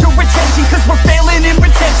need all your attention? Cause we're failing in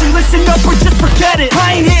retention, listen up or just forget it.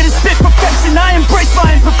 I ain't here to spit perfection, I embrace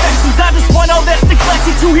my imperfections. I just want all that's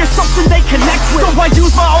neglected to hear something they connect with. So I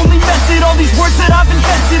use my only method, all these words that I've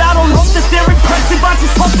invented. I don't hope that they're impressive, I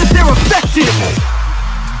just hope that they're effective.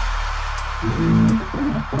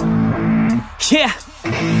 Yeah,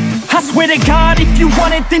 I swear to God, if you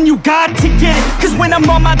want it, then you got to get it. Cause when I'm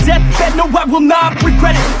on my deathbed, no, I will not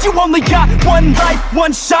regret it. You only got one life,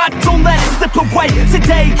 one shot, don't let it slip away.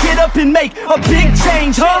 Today, get up and make a big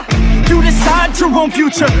change, huh? You decide your own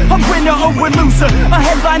future, a winner or a loser, a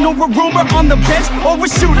headline or a rumor, on the bench or a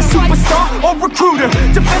shooter, superstar or recruiter,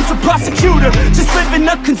 defensive prosecutor, just living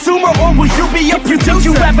a consumer, or will you be a producer? If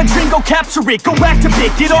you have a dream, go capture it, go active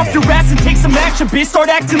it, get off your ass and take some action, bitch. Start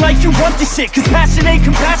acting like you want this shit, cause passion ain't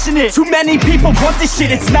compassionate. Too many people want this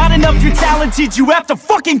shit, it's not enough you're talented, you have to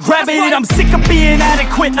fucking grab it. I'm sick of being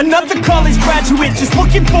adequate, another college graduate, just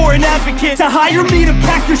looking for an advocate to hire me to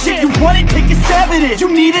pack your shit. You want it, take a stab at it,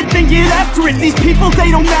 you need it, then get after it. These people, they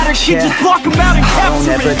don't matter, shit, just block them out and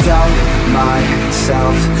capture it. I don't ever doubt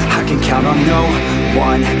myself, I can count on no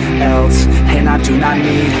one else. And I do not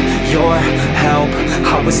need your help,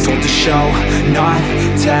 I was told to show, not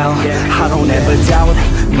tell. I don't ever doubt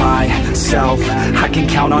myself, I can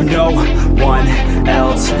count on no one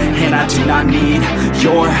else. And I do not need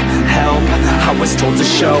your help, I was told to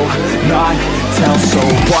show, not tell. So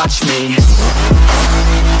watch me.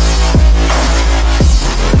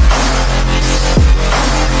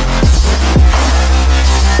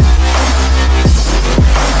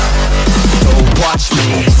 Watch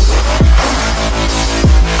me.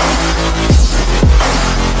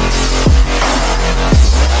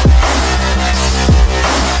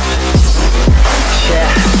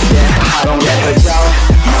 I don't ever doubt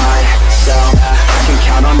myself, I can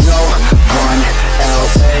count on no one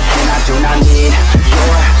else. And I do not need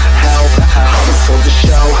your help, I was told to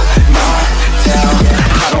show, not tell.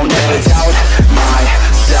 I don't ever doubt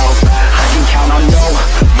myself, I can count on no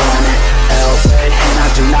one else. And I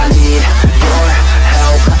do not need your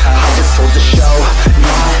help, I was told to show,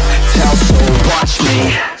 not tell. So watch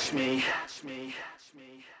me.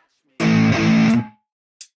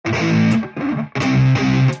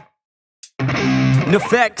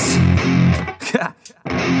 Neffex.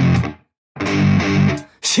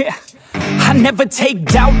 Yeah. I never take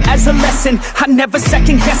doubt as a lesson, I never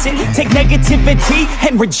second guess it. Take negativity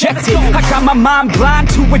and reject it. I got my mind blind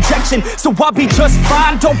to rejection, so I'll be just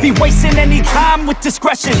fine. Don't be wasting any time with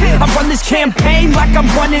discretion. I run this campaign like I'm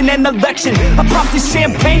running an election. I pop this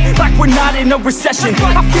champagne like we're not in a recession.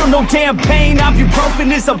 I feel no damn pain, ibuprofen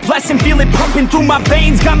is a blessing. Feel it pumping through my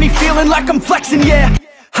veins, got me feeling like I'm flexing, yeah.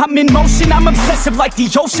 I'm in motion, I'm obsessive like the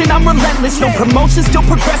ocean, I'm relentless. No promotion, still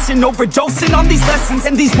progressing, overdosing on these lessons.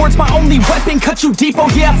 And these words my only weapon, cut you deep, oh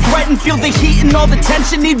yeah, I threaten. Feel the heat and all the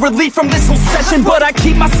tension, need relief from this whole session. But I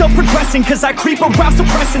keep myself progressing, cause I creep around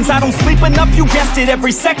suppressants. I don't sleep enough, you guessed it,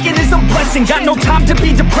 every second is a blessing. Got no time to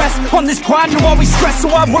be depressed, on this grind you're always stressed. So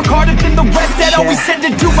I work harder than the rest, that always said to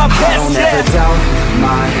do my best. I don't ever doubt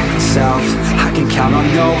myself, I I can count on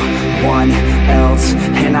no one else,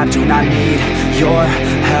 and I do not need your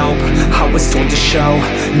help. I was told to show,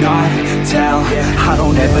 not tell. I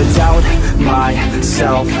don't ever doubt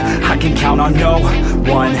myself. I can count on no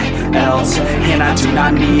one else, and I do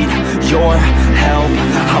not need your help.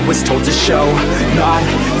 I was told to show, not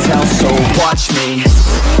tell. So watch me.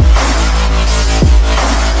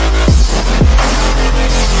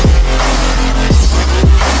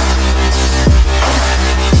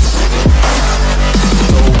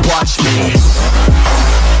 Watch me.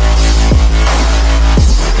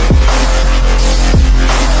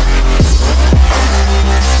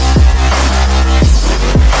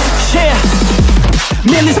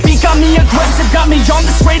 Man, this beat got me aggressive, got me on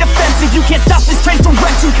the straight offensive. You can't stop this train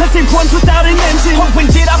direction, cause it runs without an engine. Oh, when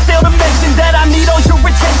did I fail to mention that I need all your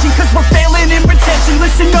attention? Cause we're failing in retention,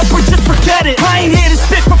 listen up or just forget it. I ain't here to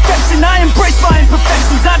spit perfection, I embrace my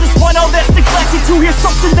imperfections. I just want all that's neglected to hear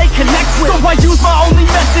something they connect with. So I use my only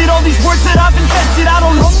method, all these words that I've invested. I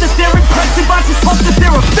don't hope that they're impressive, I just hope that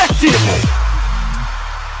they're effective.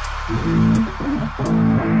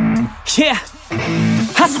 Yeah,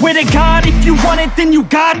 I swear to God, if you want it, then you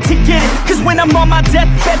got to get it. Cause when I'm on my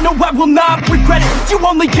deathbed, no, I will not regret it. You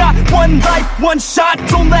only got one life, one shot,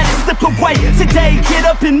 don't let it slip away. Today, get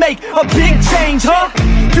up and make a big change, huh?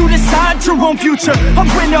 You decide your own future, a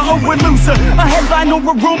winner or a loser, a headline or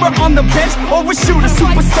a rumor, on the bench or a shooter,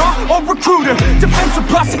 superstar or recruiter, defensive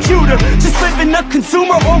prosecutor, just living a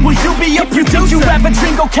consumer, or will you be a producer? If you have a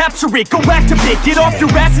dream, go capture it, go activate, get off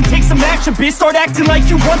your ass and take some action, bitch. Start acting like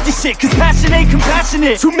you want this shit, cause passion ain't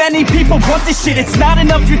compassionate. Too many people want this shit, it's not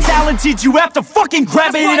enough you're talented, you have to fucking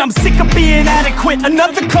grab it. I'm sick of being adequate,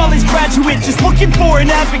 another college graduate, just looking for an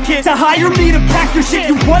advocate to hire me to pack your shit.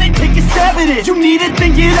 You want it, take a stab at it, you need it,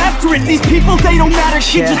 then get after it. These people, they don't matter,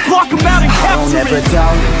 shit, just block them out and capture it. I don't ever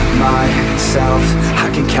doubt myself, I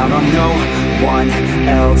can count on no one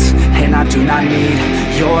else, and I do not need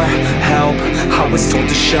your help. I was told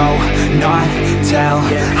to show, not tell.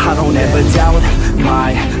 I don't ever doubt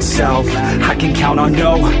myself, I can count on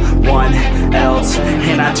no one else,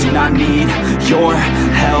 and I do not need your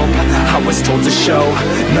help. I was told to show,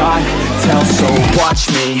 not tell. So watch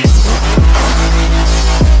me.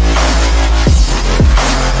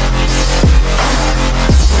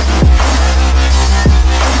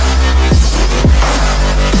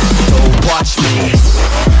 Watch me.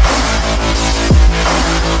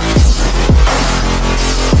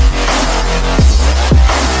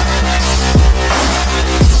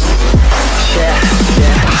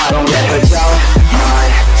 I don't ever doubt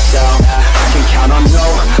myself, I can count on no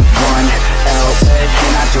one else,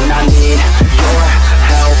 and I do not need your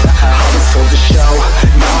help. I was told to show,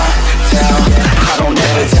 not tell. I don't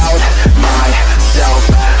ever doubt myself,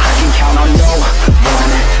 I can count on no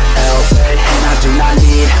one else, and I do not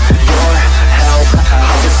need your help.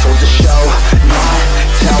 I was told to show, not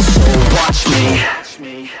tell. So watch me.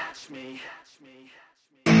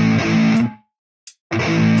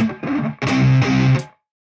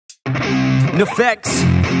 Neffex.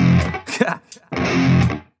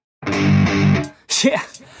 Yeah,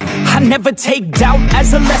 I never take doubt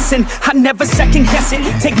as a lesson, I never second guess it.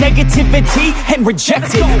 Take negativity and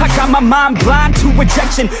reject it. I got my mind blind to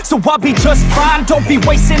rejection, so I'll be just fine. Don't be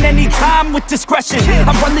wasting any time with discretion.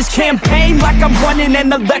 I run this campaign like I'm running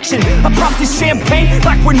an election. I pop this champagne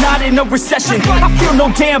like we're not in a recession. I feel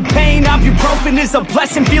no damn pain, ibuprofen is a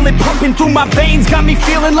blessing. Feel it pumping through my veins, got me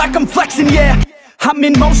feeling like I'm flexing, yeah. I'm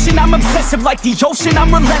in motion, I'm obsessive like the ocean,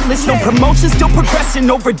 I'm relentless. No promotion, still progressing,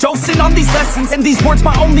 overdosing on these lessons. And these words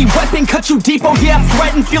my only weapon, cut you deep, oh yeah, I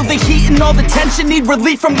threaten. Feel the heat and all the tension, need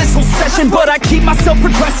relief from this whole session. But I keep myself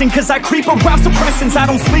progressing, cause I creep around suppressants. I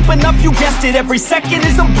don't sleep enough, you guessed it, every second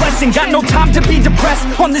is a blessing. Got no time to be depressed,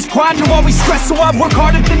 on this grind you always stress. So I work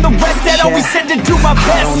harder than the rest, that always said to do my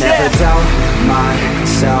best. I don't ever doubt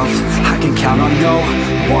myself, I can count on no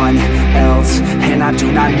one else, and I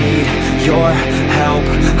do not need your help.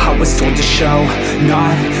 I was told to show,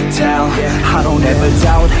 not tell. I don't ever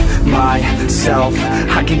doubt myself,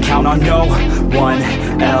 I can count on no one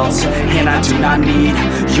else, and I do not need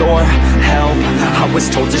your help. I was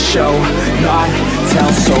told to show, not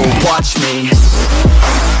tell. So watch me.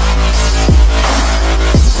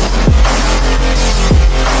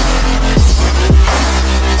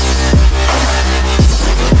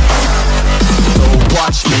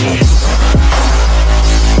 Watch me.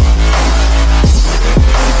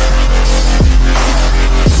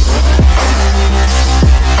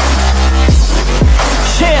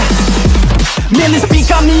 Man, this beat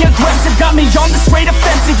got me aggressive, got me on the straight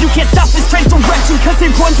offensive. You can't stop this train direction, cause it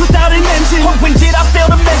runs without an engine. Oh, when did I fail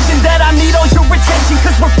to mention that I need all your attention?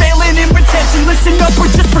 Cause we're failing in retention, listen up or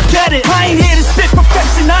just forget it. I ain't here to spit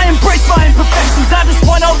perfection, I embrace my imperfections. I just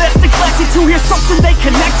want all that's neglected to hear something they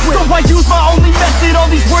connect with. So I use my only method, all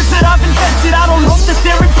these words that I've invented. I don't hope that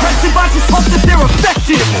they're impressive, I just hope that they're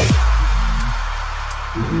effective.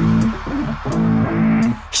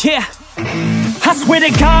 Yeah, I swear to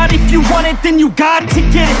God, if you want it, then you got to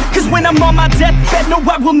get it. Cause when I'm on my deathbed, no,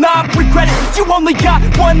 I will not regret it. You only got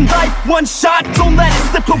one life, one shot, don't let it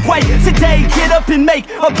slip away. Today, get up and make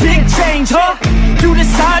a big change, huh? You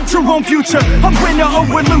decide your own future, a winner or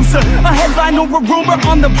a loser, a headline or a rumor,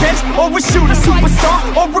 on the bench or a shooter, superstar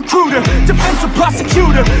or recruiter, defensive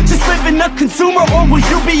prosecutor, just living a consumer, or will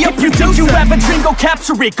you be a producer? If you have a dream, go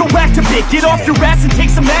capture it, go activate, get off your ass and take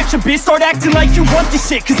some action, bitch. Start acting like you want this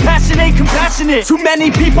shit, cause passion ain't compassionate. Too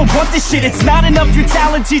many people want this shit, it's not enough you're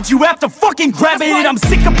talented, you have to fucking grab it. I'm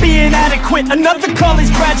sick of being adequate, another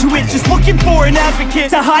college graduate, just looking for an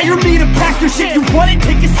advocate to hire me to pack your shit. You want it,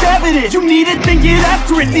 take a stab at it, you need it, then get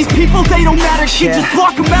after it. These people, they don't matter, shit, just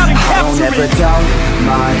block them out and capture it. I don't ever doubt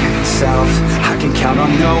myself, I can count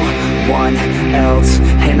on no one else,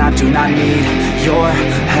 and I do not need your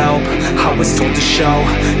help. I was told to show,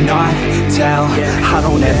 not tell. I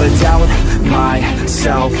don't ever doubt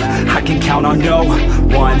myself, I can count on no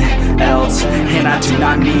one else, and I do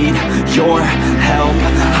not need your help.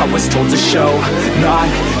 I was told to show, not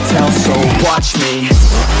tell, so watch me.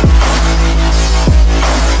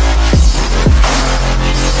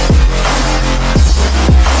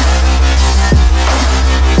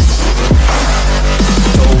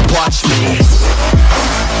 Watch me.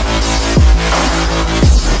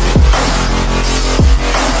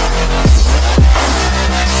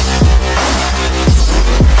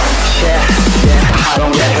 I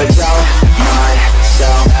don't ever doubt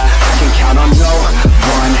myself, I can count on no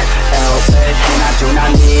one else, and I do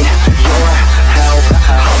not need your help.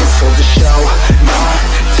 I was told to show, not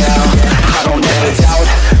tell. I don't ever doubt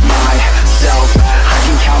myself, I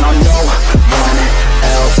can count on no one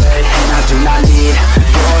else, and I do not need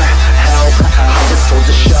your help. I was told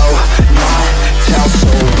to show, not tell, so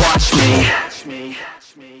watch me.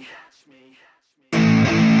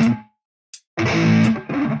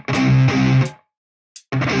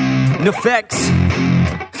 Neffex.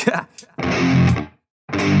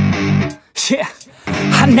 Yeah,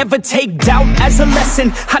 I never take doubt as a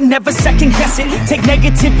lesson, I never second guess it. Take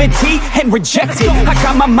negativity and reject it. I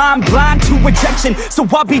got my mind blind to rejection, so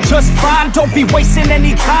I'll be just fine. Don't be wasting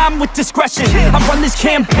any time with discretion. I run this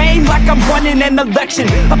campaign like I'm running an election.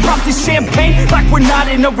 I pop this champagne like we're not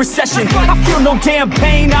in a recession. I feel no damn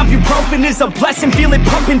pain, ibuprofen is a blessing. Feel it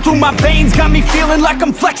pumping through my veins, got me feeling like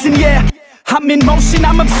I'm flexing, yeah. I'm in motion,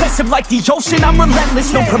 I'm obsessive like the ocean, I'm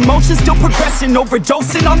relentless. No promotion, still progressing,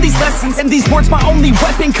 overdosing on these lessons. And these words my only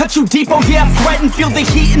weapon, cut you deep, oh yeah, I threaten. Feel the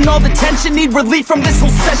heat and all the tension, need relief from this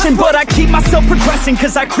whole session. But I keep myself progressing,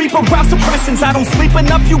 cause I creep around suppressants. I don't sleep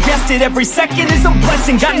enough, you guessed it, every second is a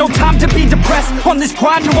blessing. Got no time to be depressed, on this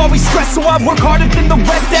grind you always stress. So I work harder than the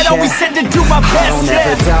rest, that always said to do my best. I don't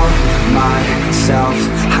ever doubt myself,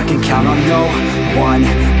 I can count on no one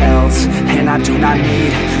else, and I do not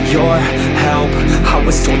need your help. I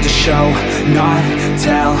was told to show, not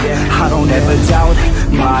tell. I don't ever doubt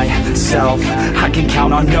myself, I can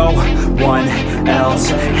count on no one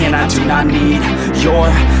else, and I do not need your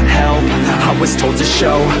help. I was told to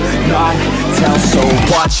show, not tell, so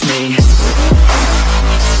watch me.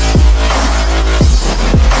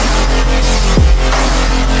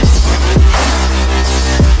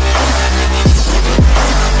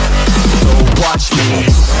 Watch me.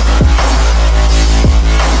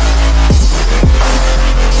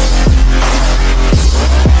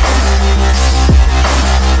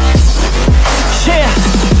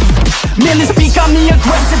 Man, this beat got me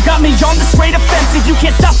aggressive, got me on the straight offensive. You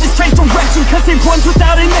can't stop this train direction, cause it runs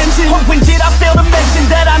without an engine. Oh, when did I fail to mention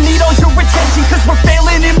that I need all your attention? Cause we're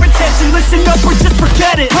failing in retention, listen up or just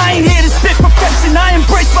forget it. I ain't here to spit perfection, I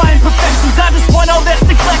embrace my imperfections. I just want all that's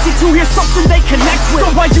neglected to hear something they connect with.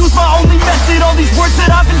 So I use my only method, all these words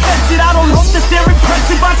that I've invented. I don't hope that they're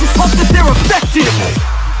impressive, I just hope that they're effective.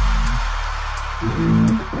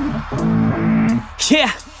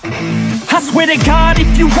 Yeah, I swear to God,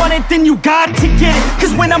 if you want it, then you got to get it.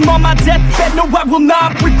 Cause when I'm on my deathbed, no, I will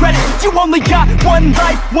not regret it. You only got one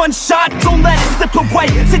life, one shot, don't let it slip away.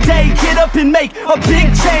 Today, get up and make a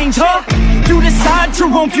big change, huh? You decide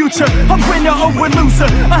your own future, a winner or a loser,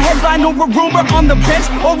 a headline or a rumor, on the bench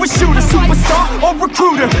or a shooter, superstar or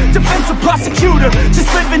recruiter, defensive prosecutor,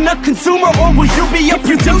 just living a consumer, or will you be a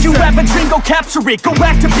producer? If you have a dream, go capture it, go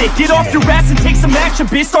activate, get off your ass and take some action,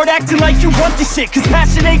 bitch. Start acting like you want this shit, cause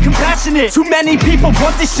passion ain't compassionate. Too many people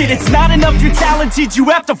want this shit, it's not enough, you're talented, you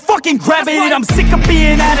have to fucking grab it. I'm sick of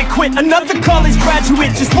being adequate, another college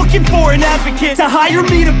graduate, just looking for an advocate to hire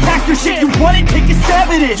me to pack your shit. You want it, take a stab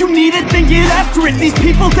at it, you need it, then get after it. These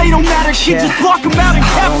people, they don't matter, shit, just block them out and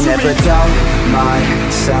capture it. I don't ever doubt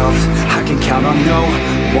myself, I can count on no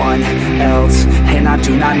one else, and I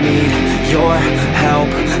do not need your help.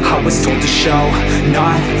 I was told to show,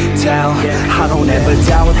 not tell. I don't ever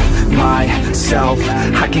doubt myself,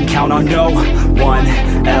 I can count on no one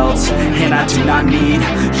else, and I do not need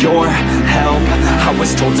your help. I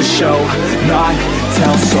was told to show, not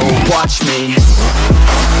tell, so watch me.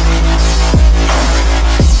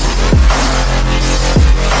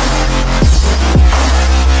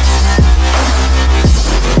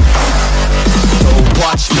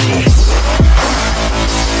 Watch me.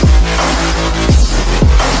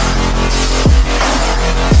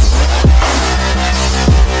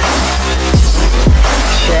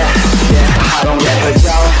 I don't ever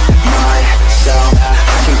doubt myself,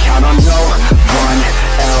 I can count on no one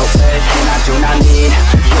else, and I do not need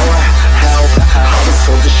your help. I was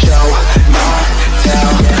told to show, not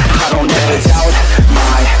tell. I don't ever doubt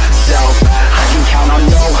myself, I can count on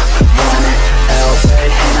no one else,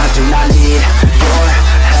 and I do not need your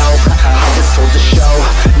help. I was told to show,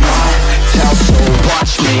 not tell, so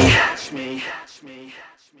watch me.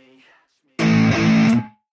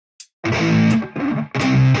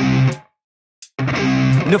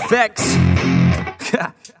 Neffex.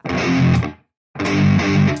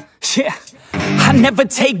 Yeah. I never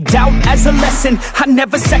take doubt as a lesson, I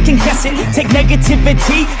never second guess it. Take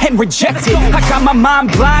negativity and reject it. I got my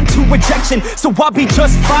mind blind to rejection, so I'll be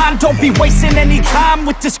just fine. Don't be wasting any time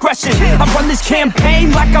with discretion. I run this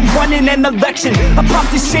campaign like I'm running an election. I pop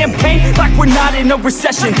this champagne like we're not in a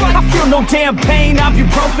recession. I feel no damn pain,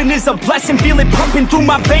 ibuprofen is a blessing. Feel it pumping through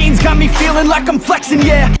my veins, got me feeling like I'm flexing,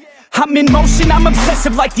 yeah. I'm in motion, I'm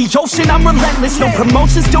obsessive like the ocean, I'm relentless. No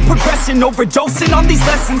promotion, still progressing, overdosing on these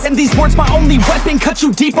lessons. And these words my only weapon, cut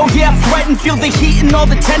you deep, oh yeah, I threaten. Feel the heat and all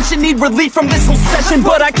the tension, need relief from this whole session.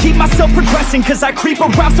 But I keep myself progressing, cause I creep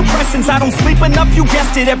around suppressants. I don't sleep enough, you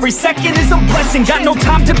guessed it, every second is a blessing. Got no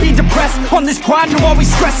time to be depressed, on this grind you're always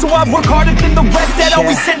stressed. So I work harder than the rest, that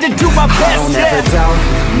always said to do my best. I don't ever doubt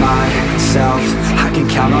myself, I can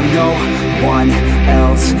count on no one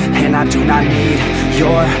else, and I do not need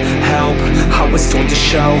your help. I was told to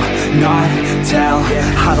show, not tell.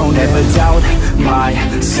 I don't ever doubt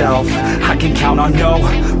myself, I can count on no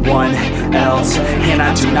one else, and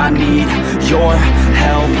I do not need your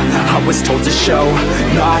help. I was told to show,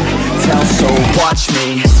 not tell, so watch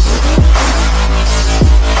me.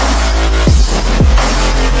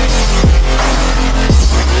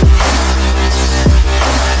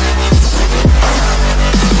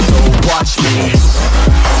 Watch me.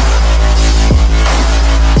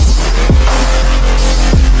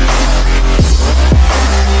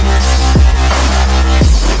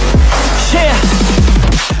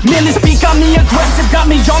 Man, this beat got me aggressive, got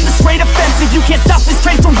me on the straight offensive. You can't stop this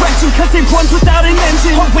train direction, cause it runs without an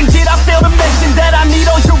engine. Oh, when did I fail to mention that I need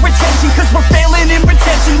all your attention? Cause we're failing in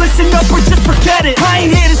retention, listen up or just forget it. I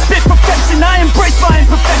ain't here to spit perfection, I embrace my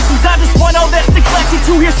imperfections. I just want all that's neglected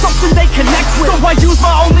to hear something they connect with. So I use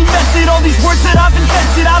my only method, all these words that I've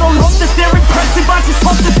invented. I don't hope that they're impressive, I just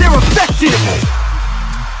hope that they're effective.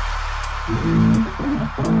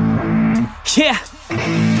 Yeah,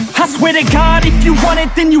 I swear to God, if you want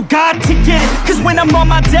it, then you got to get it. Cause when I'm on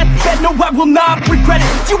my deathbed, no, I will not regret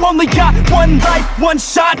it. You only got one life, one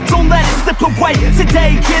shot, don't let it slip away.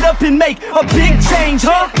 Today, get up and make a big change,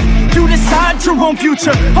 huh? You decide your own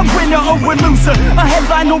future, a winner or a loser, a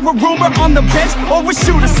headline or a rumor, on the bench or a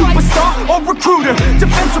shooter, superstar or recruiter,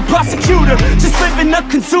 defensive prosecutor, just living a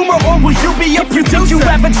consumer, or will you be a producer? If you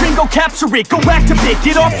have a dream, go capture it, go activate,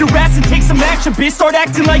 get off your ass and take some action, bitch. Start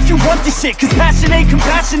acting like you want this shit, cause passion ain't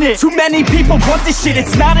compassionate. Too many people want this shit,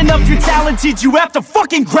 it's not enough, you're talented, you have to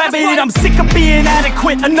fucking grab it. I'm sick of being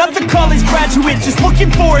adequate, another college graduate, just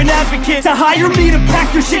looking for an advocate to hire me to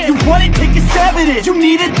pack your shit. You want it, take a stab at it, you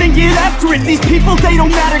need it, then get after it. These people, they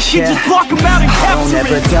don't matter, shit, just block them out and capture it. I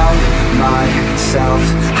don't ever doubt myself,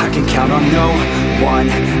 I can count on no one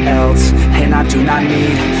else, and I do not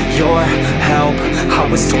need your help. I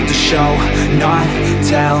was told to show, not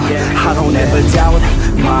tell. I don't ever doubt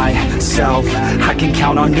myself. I can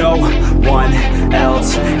count on no one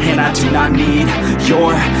else, and I do not need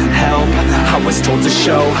your help. I was told to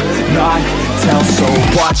show, not tell. So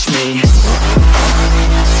watch me.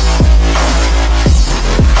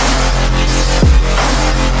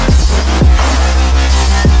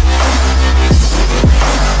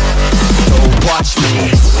 Watch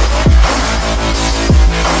me.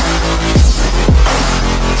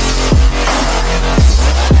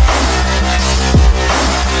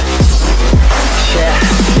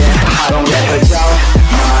 I don't ever doubt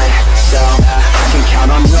myself. I can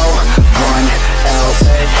count on no one else,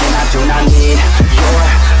 and I do not need your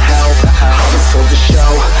help. I was told to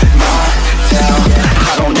show, not tell.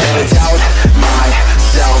 I don't ever doubt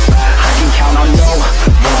myself. I can count on no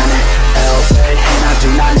one else, and I do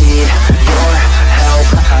not need your help.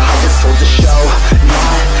 I was told to show,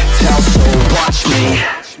 not tell. So watch me.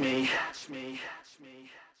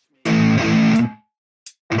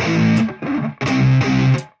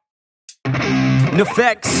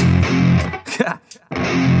 Neffex.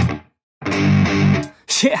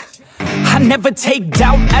 Yeah, I never take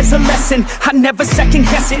doubt as a lesson. I never second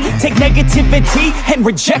guess it. Take negativity and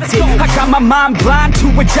reject it. I got my mind blind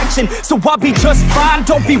to rejection, so I'll be just fine.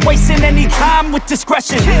 Don't be wasting any time with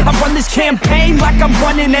discretion. I run this campaign like I'm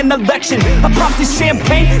running an election. I pop this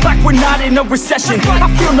champagne like we're not in a recession.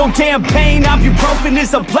 I feel no damn pain. Ibuprofen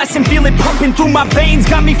is a blessing. Feel it pumping through my veins.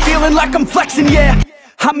 Got me feeling like I'm flexing, yeah.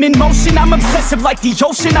 I'm in motion, I'm obsessive like the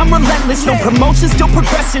ocean, I'm relentless. No promotion, still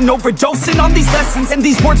progressing, overdosing on these lessons. And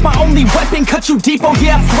these words my only weapon, cut you deep, oh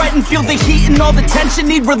yeah, I threaten. Feel the heat and all the tension,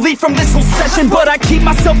 need relief from this whole session. But I keep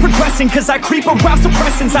myself progressing, cause I creep around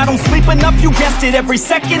suppressants. I don't sleep enough, you guessed it, every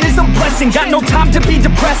second is a blessing. Got no time to be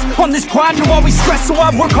depressed, on this grind you always stress. So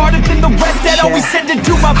I work harder than the rest, that always said to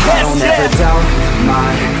do my best. I don't ever doubt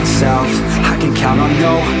myself, I can count on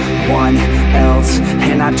no one else,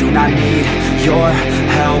 and I do not need your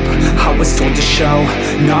help. I was told to show,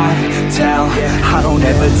 not tell. I don't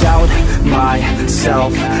ever doubt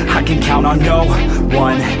myself. I can count on no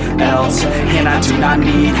one else, and I do not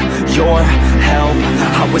need your help.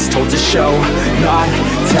 I was told to show, not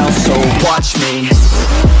tell. So watch me.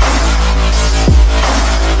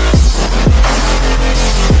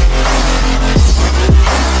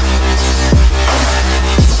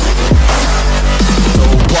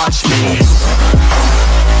 So watch me.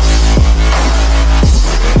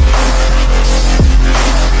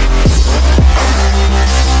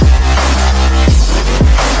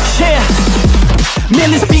 Man,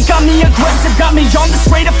 this beat got me aggressive, got me on the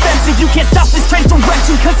straight offensive. You can't stop this train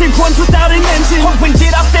direction, cause it runs without an engine. Oh, when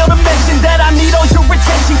did I fail to mention that I need all your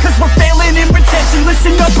attention? Cause we're failing in retention,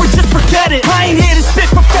 listen up or just forget it. I ain't here to spit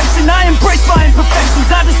perfection, I embrace my imperfections.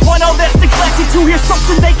 I just want all that's neglected to hear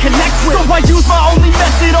something they connect with. So I use my only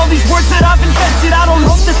method, all these words that I've invented. I don't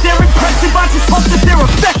hope that they're impressive, I just hope that they're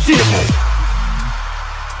effective.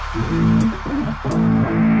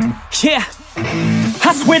 Yeah,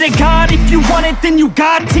 I swear to God, if you want it, then you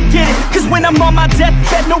got to get it. Cause when I'm on my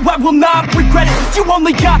deathbed, no, I will not regret it. You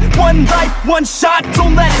only got one life, one shot,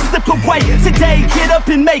 don't let it slip away. Today, get up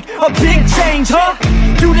and make a big change, huh?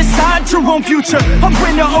 You decide your own future, a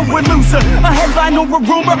winner or a loser, a headline or a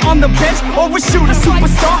rumor, on the bench or a shooter,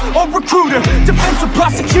 superstar or recruiter, defensive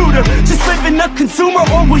prosecutor, just living a consumer,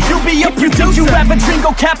 or will you be a producer? If you have a dream,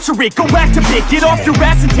 go capture it, go activate, get off your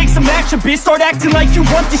ass and take some action, bitch. Start acting like you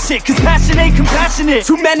want this shit, cause passion ain't compassionate.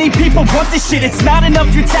 Too many people want this shit, it's not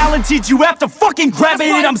enough you're talented, you have to fucking grab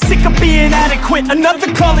it. I'm sick of being adequate,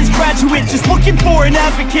 another college graduate, just looking for an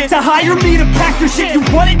advocate to hire me to pack your shit. You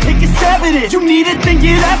want it, take a stab at it, you need it, then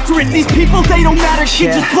get after it. These people, they don't matter,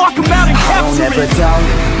 kid, just block them out and capture it. I don't ever doubt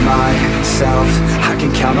myself, I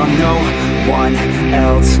can count on no one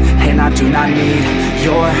else, and I do not need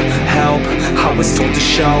your help. I was told to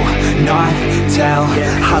show, not tell.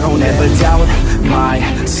 I don't ever doubt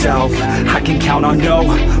myself, I can count on no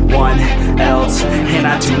one else, and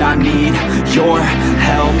I do not need your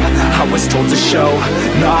help. I was told to show,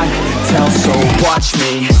 not tell. So watch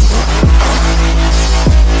me.